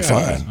 Yeah, doing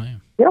fine.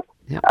 Man. Yep.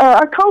 Yep.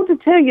 I called to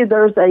tell you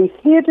there's a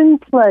hidden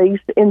place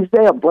in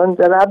Zebulon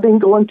that I've been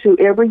going to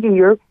every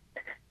year.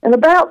 And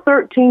about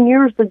 13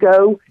 years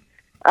ago,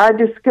 I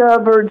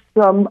discovered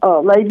some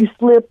lady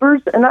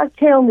slippers, and I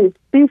counted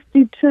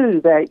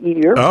 52 that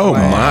year. Oh,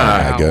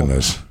 My my.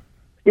 goodness.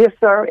 Yes,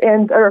 sir.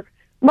 And they're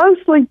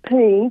mostly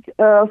pink.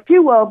 A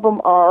few of them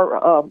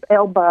are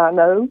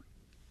albino,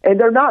 and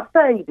they're not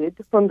faded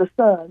from the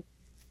sun.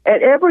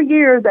 And every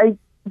year they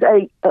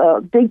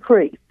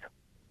decrease.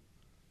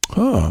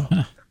 Huh.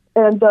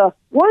 And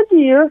one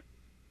year,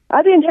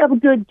 I didn't have a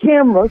good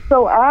camera,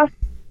 so I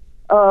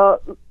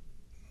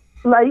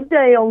laid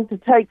down to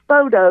take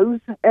photos,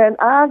 and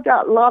I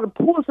got a lot of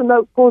poison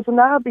oak, poison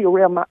ivy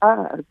around my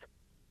eyes.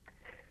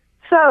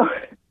 So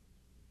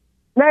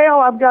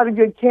now I've got a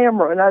good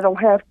camera, and I don't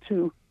have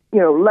to,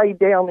 lay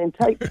down and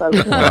take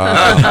photos. I'm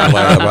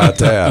glad about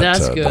that.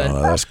 That's good.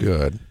 Donna. That's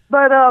good.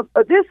 But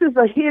this is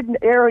a hidden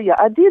area.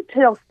 I did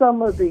tell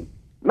some of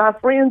my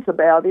friends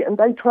about it, and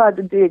they tried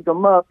to dig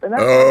them up, and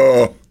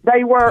Oh,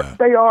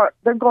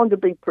 they're going to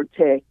be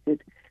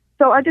protected.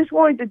 So I just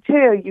wanted to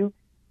tell you,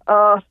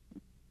 I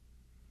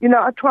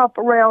tromp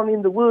around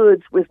in the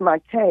woods with my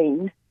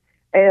cane,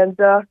 and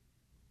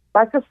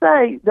like I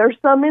say, there's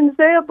some in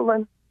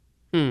Zebulon.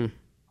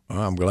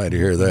 Well, I'm glad to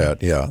hear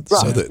that. Yeah.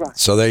 Right,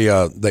 So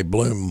they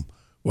bloom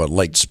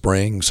late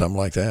spring, something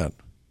like that.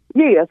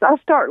 Yes, I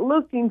start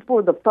looking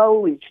for the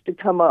foliage to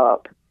come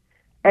up,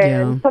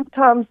 and Yeah.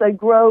 sometimes they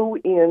grow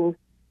in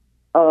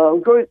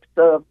groups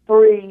of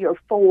 3 or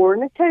 4,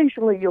 and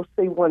occasionally you'll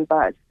see one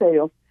by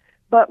itself.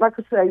 But like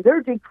I say,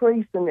 they're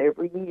decreasing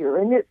every year,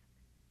 and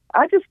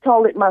I just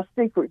call it my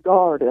secret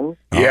garden.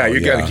 yeah, you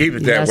got yeah. to keep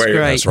it that That's way.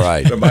 great. That's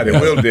right. Somebody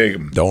will dig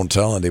them. Don't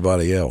tell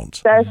anybody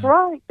else. That's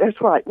right. That's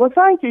right. Well,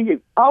 thank you.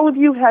 All of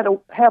you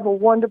have a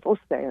wonderful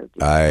Saturday.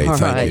 Hey, All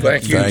thank right. you.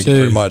 Thank you. Thank you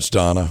very much,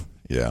 Donna.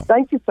 Yeah.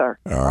 Thank you, sir.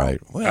 All right.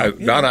 Well,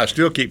 Don, I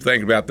still keep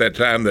thinking about that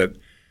time that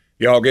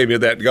y'all gave me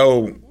that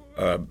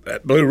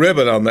that blue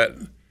ribbon on that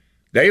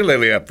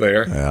daylily up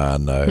there. I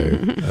know.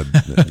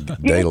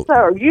 Yes,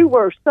 sir. You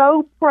were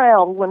so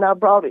proud when I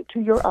brought it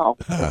to your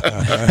office.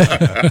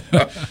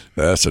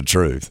 That's the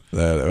truth.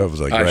 That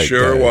was a great I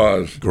sure day.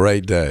 was.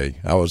 Great day.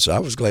 I was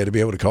glad to be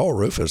able to call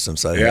Rufus and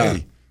say, Yeah.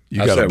 hey,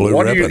 you I got said, a blue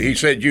 "What do ribbon. He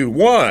said, you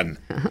won.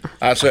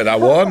 I said, I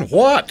won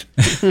what?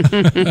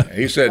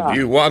 He said,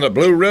 you won a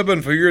blue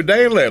ribbon for your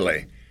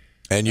daylily.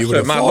 And I you would said,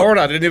 have my thought, Lord,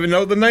 I didn't even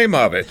know the name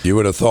of it. you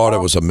would have thought it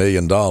was $1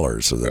 million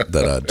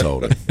that I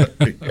told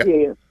him.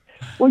 Yes.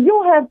 Well,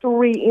 you'll have to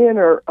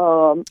re-enter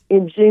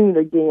in June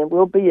again.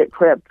 We'll be at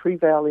Crabtree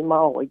Valley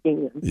Mall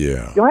again.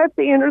 Yeah. You'll have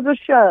to enter the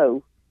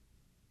show.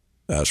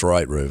 That's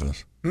right,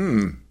 Rufus.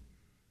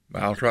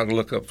 I'll try to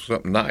look up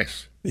something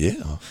nice.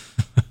 Yeah.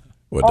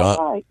 Well, All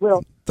Don, right.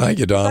 Well, thank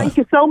you, Donna. thank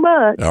you so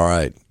much. All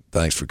right.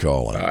 Thanks for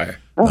calling. Bye.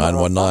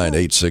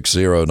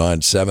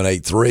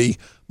 919-860-9783.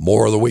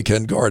 More of the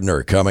Weekend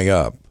Gardener coming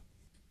up.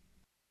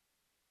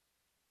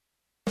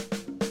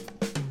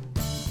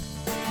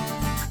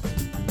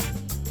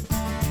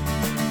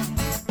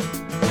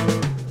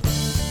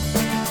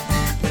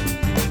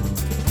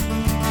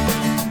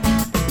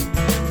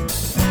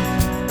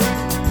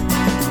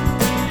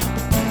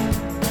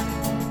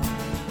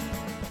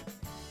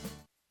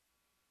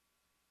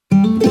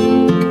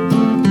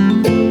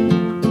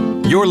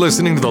 You're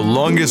listening to the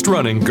longest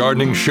running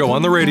gardening show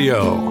on the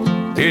radio.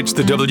 It's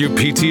the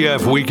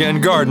WPTF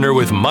Weekend Gardener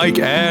with Mike,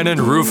 Ann, and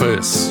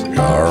Rufus.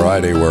 All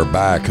righty, we're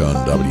back on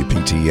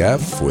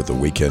WPTF with the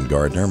Weekend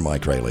Gardener.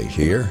 Mike Rayleigh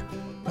here.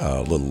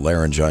 A little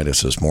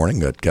laryngitis this morning.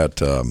 Got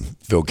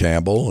Phil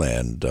Campbell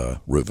and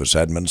Rufus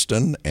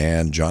Edmonston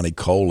and Johnny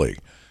Coley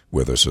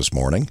with us this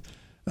morning.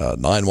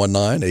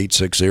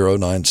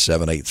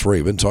 919-860-9783.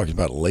 We've been talking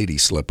about lady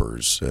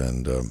slippers.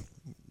 And,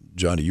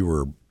 Johnny, you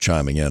were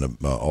chiming in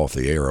off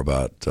the air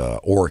about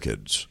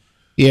orchids.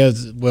 Yeah,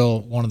 well,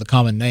 one of the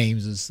common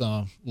names is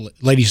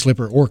lady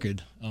slipper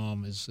orchid.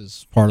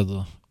 Is part of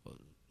the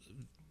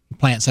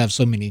plants have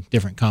so many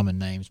different common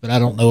names, but I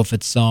don't know if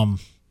it's in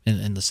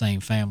the same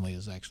family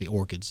as actually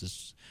orchids.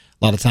 It's,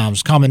 a lot of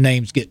times common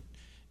names get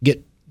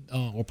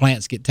or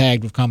plants get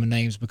tagged with common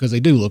names because they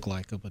do look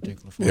like a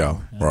particular flower. Yeah,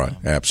 right,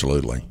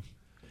 absolutely.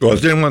 Well,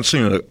 has anyone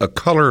seen a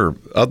color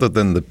other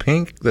than the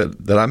pink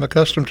that I'm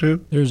accustomed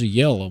to? There's a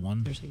yellow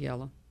one. There's a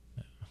yellow.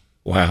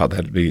 Wow,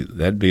 that'd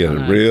be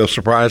a real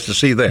surprise to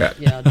see that.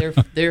 Yeah,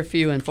 they're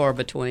few and far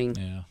between.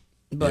 Yeah.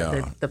 But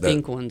Yeah, the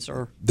pink ones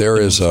are. There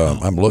is,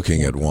 I'm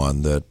looking at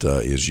one that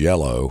is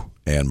yellow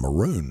and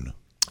maroon.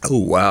 Oh,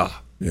 wow.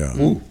 Yeah.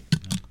 Ooh.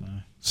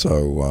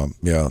 So,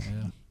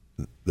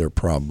 they're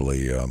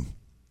probably,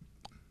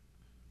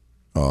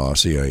 I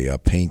see a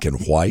pink and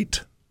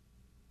white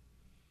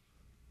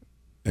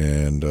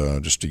and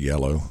just a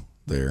yellow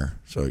there.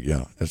 So,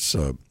 yeah, it's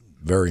a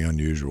very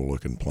unusual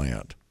looking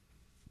plant.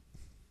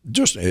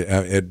 Just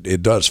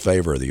it does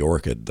favor the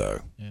orchid,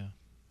 though. Yeah,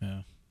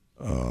 yeah.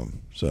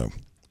 So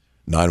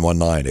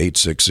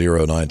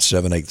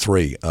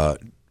 919-860-9783.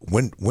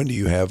 When do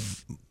you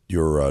have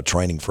your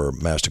training for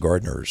Master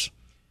Gardeners?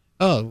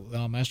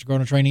 Master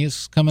Gardener training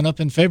is coming up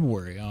in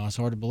February. It's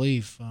hard to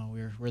believe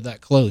we're that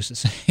close. It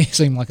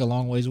seemed like a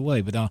long ways away,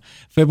 but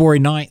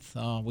February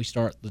 9th we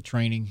start the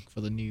training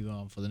for the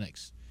new for the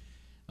next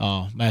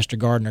Master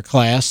Gardener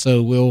class.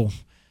 So we'll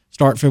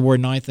start February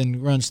 9th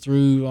and runs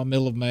through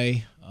middle of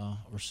May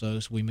or so.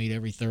 So we meet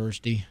every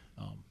Thursday,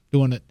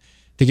 doing it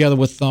together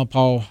with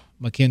Paul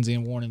McKenzie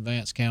and Warren in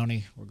Vance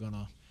County.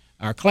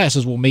 Our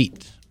classes will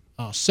meet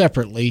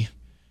separately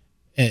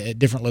at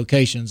different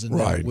locations, and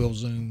Right. then we'll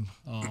Zoom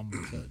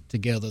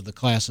together the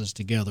classes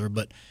together.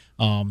 But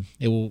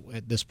it will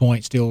at this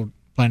point still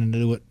planning to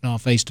do it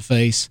face to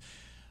face.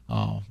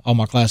 All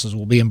my classes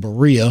will be in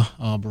Berea.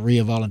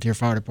 Berea Volunteer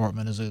Fire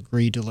Department has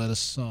agreed to let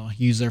us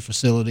use their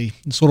facility.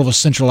 It's sort of a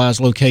centralized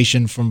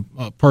location from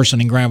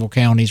Person and Granville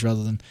counties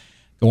rather than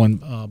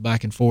going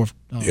back and forth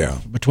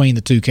between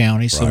the two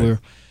counties. Right. So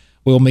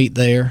we'll meet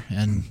there.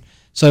 And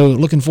so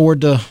looking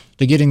forward to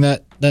getting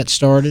that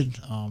started.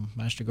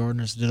 Master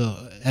Gardeners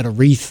had a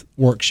wreath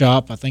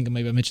workshop. I think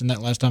maybe I mentioned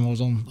that last time I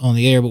was on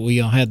the air, but we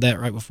had that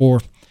right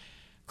before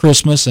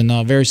Christmas, and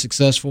very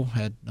successful.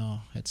 Had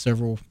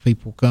several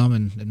people come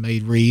and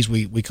made wreaths.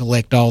 We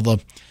collect all the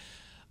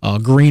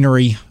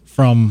greenery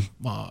from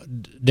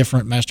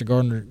different Master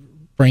Gardeners,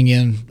 bring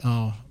in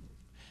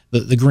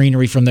the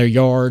greenery from their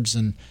yards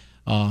and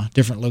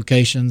different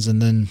locations,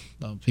 and then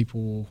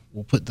people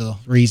will put the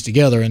wreaths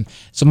together. And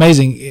it's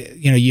amazing,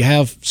 you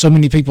have so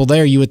many people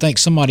there, you would think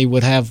somebody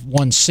would have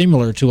one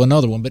similar to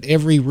another one, but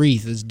every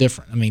wreath is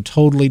different. I mean,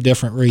 totally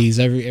different wreaths.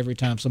 Every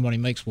time somebody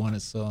makes one,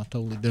 it's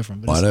totally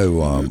different. But I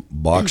know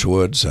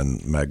boxwoods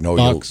and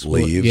magnolia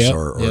leaves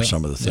are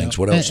some of the things.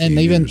 What else and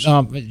do you even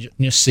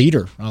use?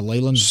 Cedar,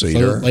 Leyland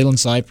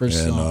cypress,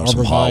 and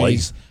some holly.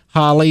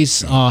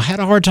 Hollies.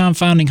 Had a hard time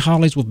finding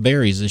hollies with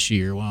berries this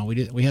year.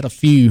 We had a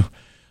few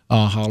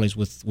hollies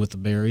with the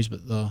berries,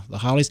 but the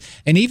hollies,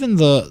 and even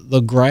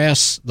the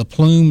grass, the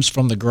plumes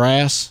from the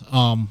grass,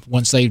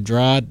 once they've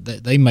dried,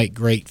 they make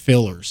great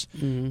fillers.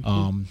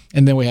 Mm-hmm.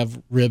 And then we have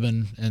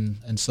ribbon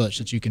and such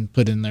that you can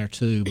put in there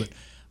too. But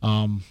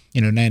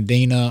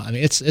Nandina. I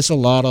mean, it's a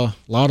lot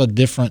of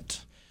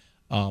different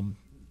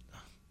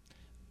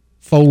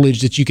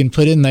foliage that you can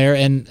put in there,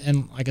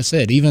 and like I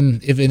said,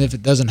 even if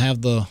it doesn't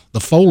have the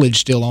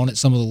foliage still on it,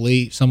 some of the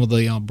leaves, some of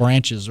the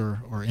branches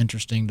are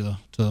interesting to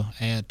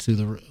add to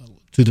the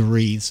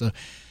wreath. So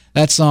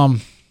that's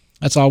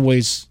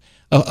always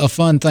a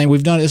fun thing.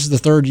 We've done. This is the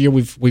third year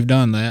we've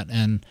done that,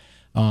 and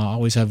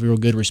always have real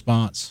good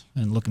response,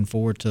 and looking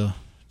forward to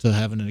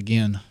having it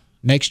again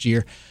next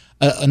year.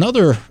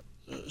 Another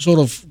sort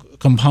of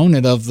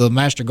component of the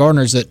Master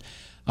Gardeners that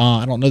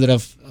I don't know that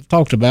I've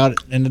talked about it,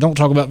 and I don't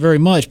talk about very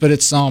much, but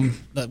it's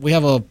we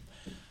have a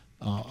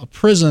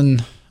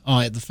prison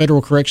at the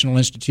Federal Correctional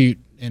Institute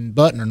in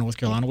Butner, North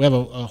Carolina. We have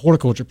a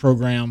horticulture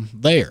program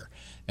there,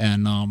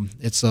 And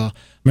it's a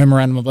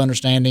memorandum of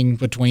understanding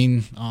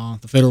between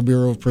the Federal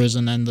Bureau of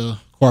Prison and the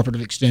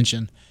Cooperative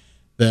Extension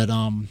that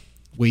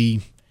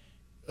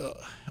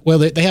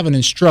they have an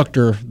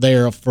instructor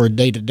there for a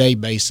day-to-day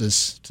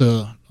basis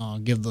to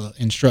give the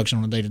instruction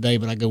on a day-to-day,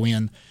 but I go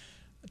in,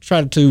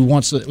 try to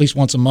at least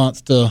once a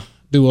month to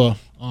do a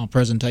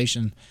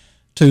presentation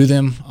to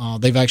them.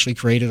 They've actually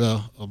created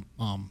a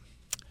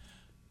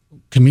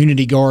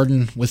community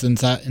garden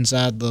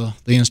inside the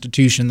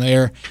institution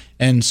there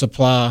and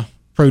supply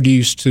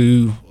produce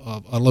to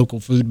a local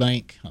food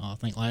bank. I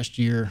think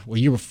year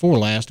before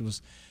last, it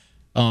was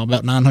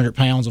about 900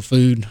 pounds of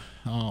food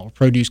or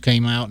produce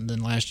came out, and then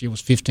last year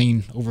was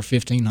over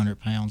 1,500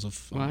 pounds of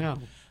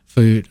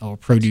food or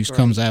produce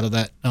comes out of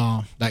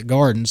that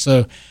garden.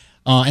 So,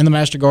 and the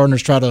Master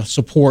Gardeners try to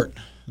support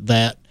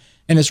that,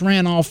 and it's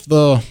ran off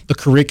the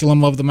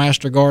curriculum of the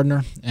Master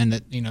Gardener,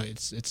 and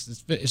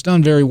it's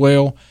done very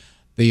well.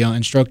 The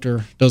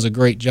instructor does a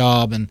great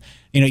job, and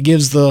it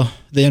gives the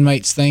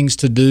inmates things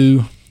to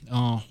do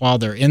while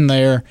they're in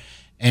there,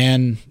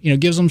 and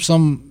gives them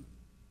some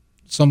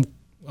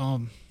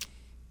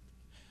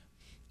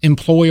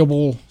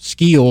employable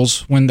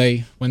skills when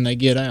they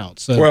get out.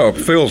 So, well,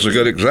 Phil's a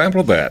good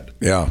example of that.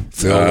 Yeah,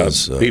 Phil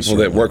is. People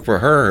that work for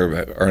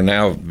her are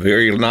now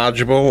very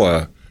knowledgeable.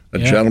 A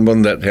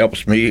gentleman that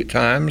helps me at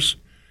times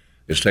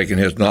is taking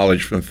his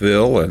knowledge from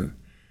Phil, and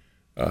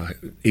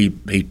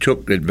he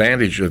took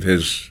advantage of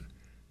his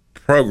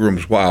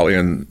programs while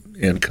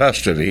in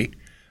custody.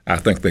 I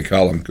think they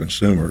call them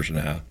consumers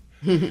now.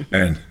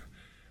 And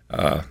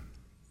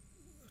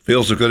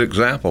Phil's a good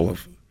example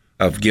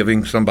of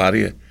giving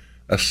somebody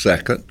a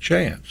second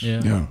chance.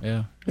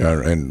 Yeah.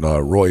 And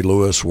Roy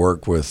Lewis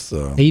worked with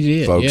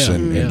folks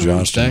in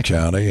Johnston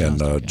County,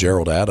 and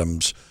Gerald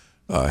Adams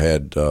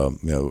had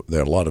there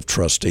are a lot of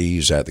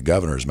trustees at the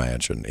governor's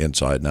mansion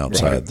inside and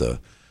outside the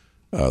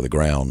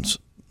grounds,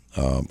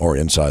 or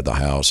inside the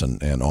house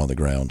and on the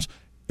grounds,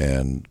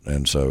 and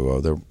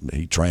so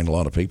he trained a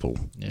lot of people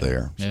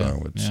there.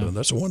 So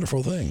that's a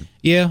wonderful thing.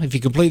 Yeah, if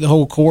you complete the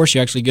whole course, you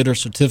actually get a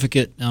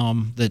certificate.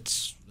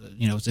 That's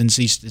it's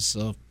NC. It's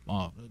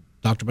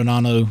Dr.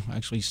 Bonanno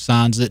actually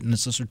signs it, and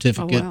it's a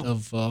certificate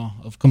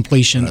of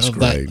completion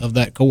of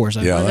that course.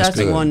 That's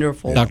good.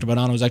 Wonderful. Dr.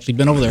 Bonanno has actually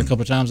been over there a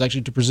couple of times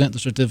actually to present the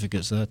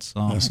certificate. So that's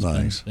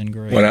nice. Been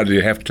great. Well, now, do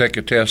you have to take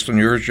a test on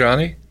yours,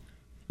 Johnny?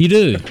 You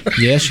do.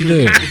 Yes, you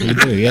do. You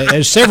do. Yeah,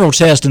 there's several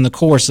tests in the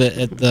course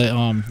at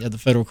the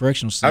Federal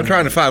Correctional Center. I'm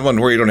trying to find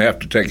one where you don't have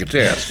to take a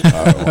test.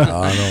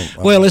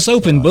 Well, it's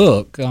open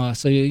book, so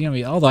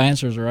all the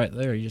answers are right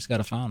there. You just got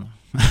to find them.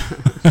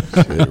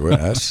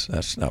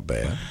 That's not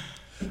bad.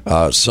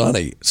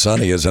 Sonny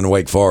is in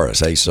Wake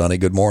Forest. Hey, Sonny,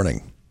 good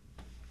morning.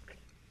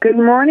 Good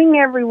morning,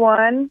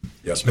 everyone.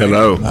 Yes, ma'am.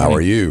 Hello. How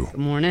are you? Good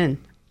morning.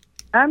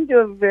 I'm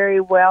doing very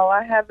well.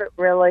 I haven't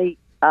really,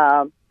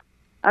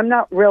 I'm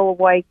not real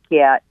awake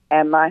yet,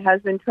 and my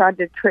husband tried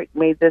to trick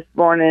me this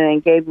morning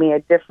and gave me a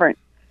different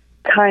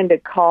kind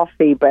of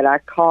coffee, but I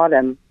caught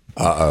him.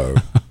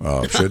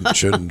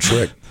 Shouldn't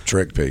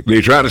trick people. Do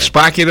you try to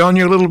spike it on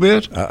you a little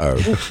bit? No,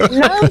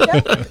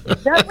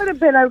 that would have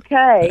been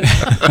okay.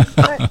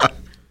 But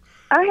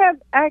I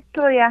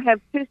have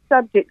two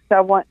subjects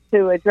I want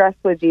to address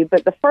with you,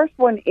 but the first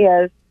one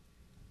is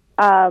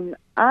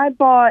I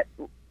bought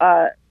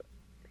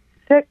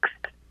 6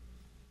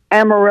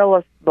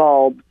 amaryllis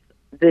bulbs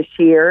this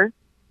year,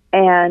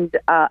 and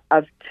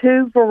of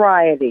 2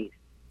 varieties,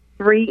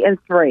 3 and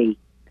 3,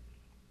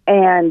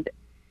 and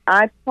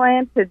I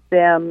planted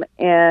them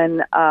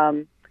in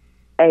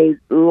a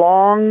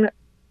long,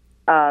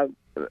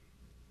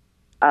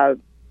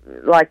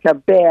 like a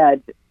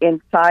bed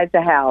inside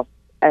the house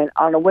and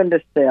on a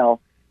windowsill,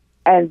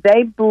 and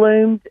they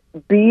bloomed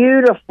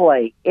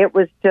beautifully. It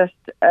was just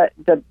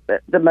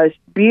the most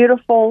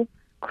beautiful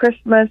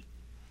Christmas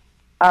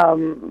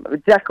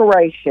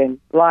decoration,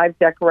 live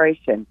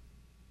decoration.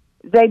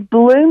 They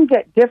bloomed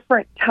at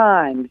different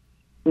times,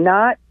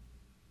 not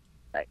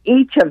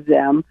each of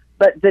them,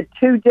 but the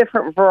 2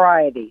 different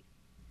varieties.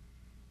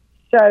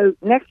 So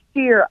next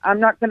year, I'm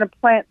not going to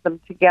plant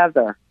them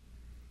together.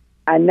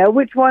 I know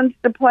which ones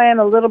to plant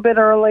a little bit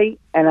early,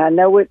 and I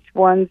know which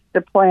ones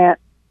to plant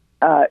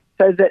so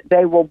that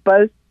they will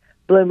both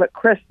bloom at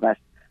Christmas.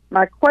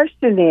 My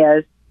question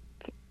is,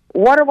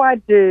 what do I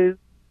do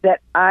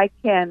that I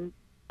can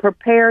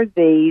prepare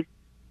these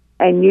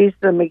and use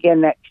them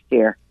again next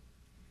year?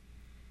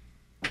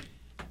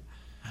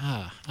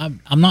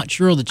 I'm not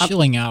sure of the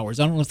chilling hours.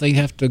 I don't know if they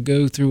have to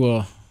go through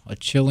a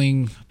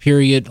chilling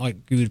period, like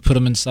you would put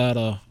them inside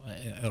a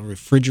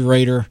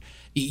refrigerator.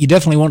 You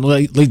definitely want to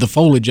leave the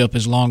foliage up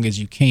as long as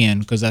you can,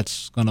 because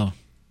that's going to,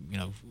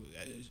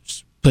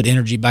 put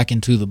energy back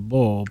into the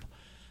bulb.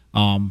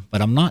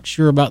 But I'm not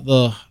sure about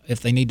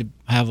if they need to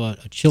have a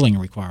chilling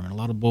requirement. A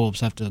lot of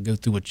bulbs have to go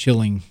through a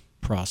chilling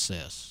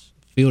process.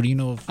 Phil, do you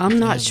know? I'm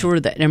not sure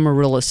that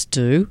amaryllis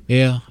do.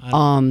 Yeah.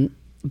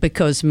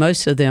 Because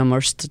most of them are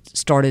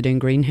started in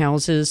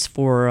greenhouses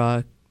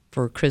for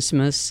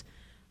Christmas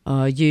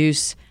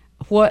use.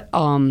 What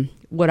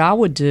I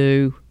would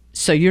do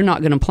So you're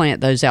not going to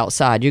plant those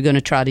outside. You're going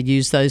to try to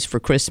use those for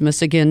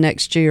Christmas again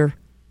next year?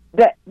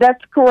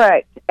 That's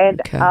correct. And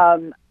Okay.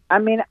 I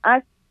mean,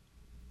 I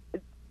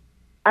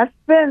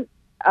spent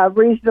a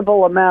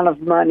reasonable amount of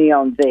money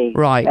on these.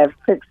 Right. I have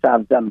 6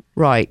 of them.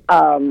 Right.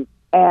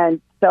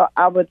 And so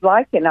I would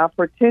like an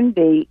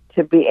opportunity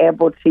to be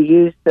able to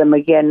use them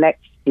again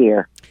next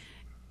year.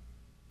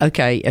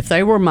 Okay, if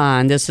they were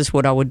mine, this is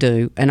what I would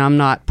do. And I'm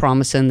not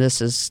promising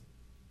this is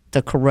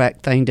the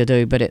correct thing to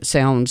do, but it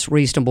sounds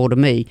reasonable to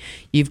me.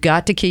 You've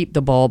got to keep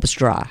the bulbs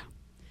dry.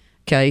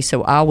 Okay,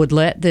 so I would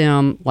let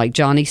them, like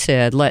Johnny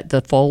said, let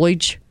the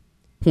foliage,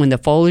 when the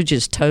foliage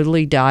is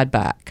totally died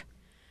back,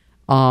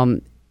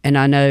 and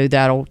I know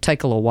that'll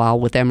take a little while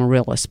with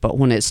amaryllis, but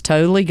when it's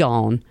totally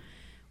gone,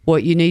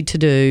 what you need to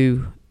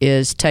do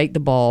is take the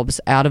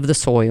bulbs out of the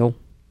soil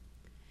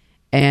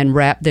and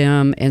wrap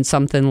them in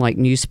something like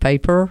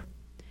newspaper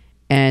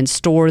and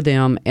store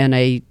them in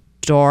a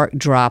dark,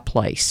 dry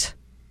place.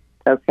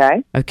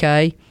 Okay.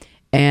 Okay,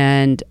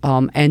 and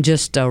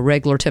just a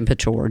regular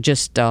temperature,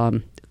 just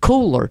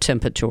cooler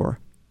temperature.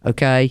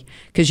 Okay,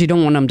 because you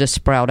don't want them to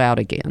sprout out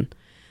again.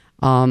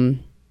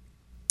 And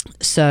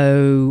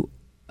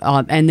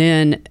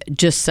then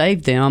just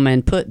save them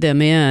and put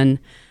them in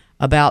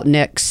about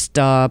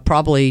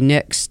probably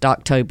next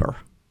October,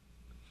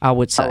 I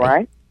would say. All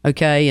right.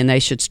 Okay, and they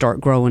should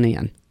start growing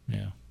in.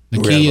 Yeah. The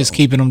key is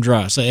keeping them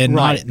dry. So and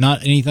Right.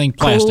 not anything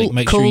plastic. Cool-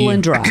 Make cool sure you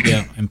and dry.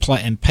 Yeah, and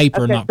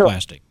paper, Okay, not so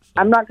plastic.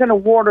 I'm not going to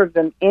water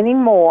them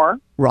anymore.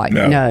 Right.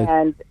 No. No.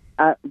 And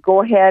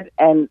go ahead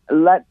and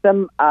let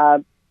them,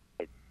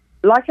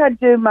 like I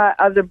do my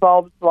other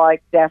bulbs,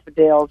 like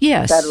daffodils,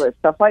 Yes. et cetera,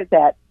 stuff like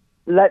that.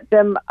 Let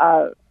them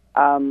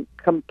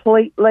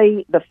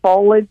completely, the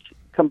foliage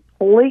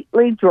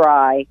completely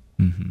dry.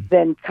 Mm-hmm.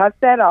 Then cut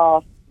that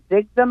off,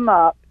 dig them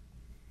up,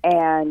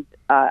 and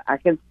I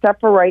can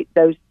separate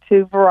those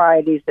 2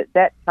 varieties at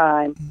that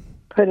time.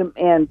 Put them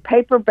in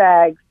paper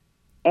bags,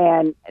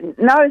 and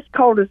not as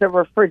cold as a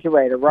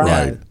refrigerator, right?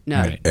 Right.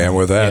 No. Right. And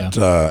with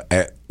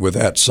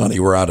that, Sonny,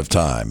 we're out of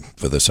time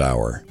for this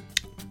hour.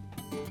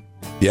 Do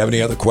you have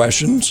any other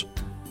questions?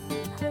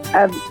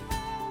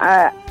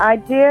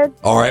 I did.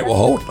 All right.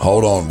 Well,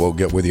 hold on. We'll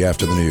get with you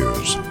after the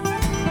news.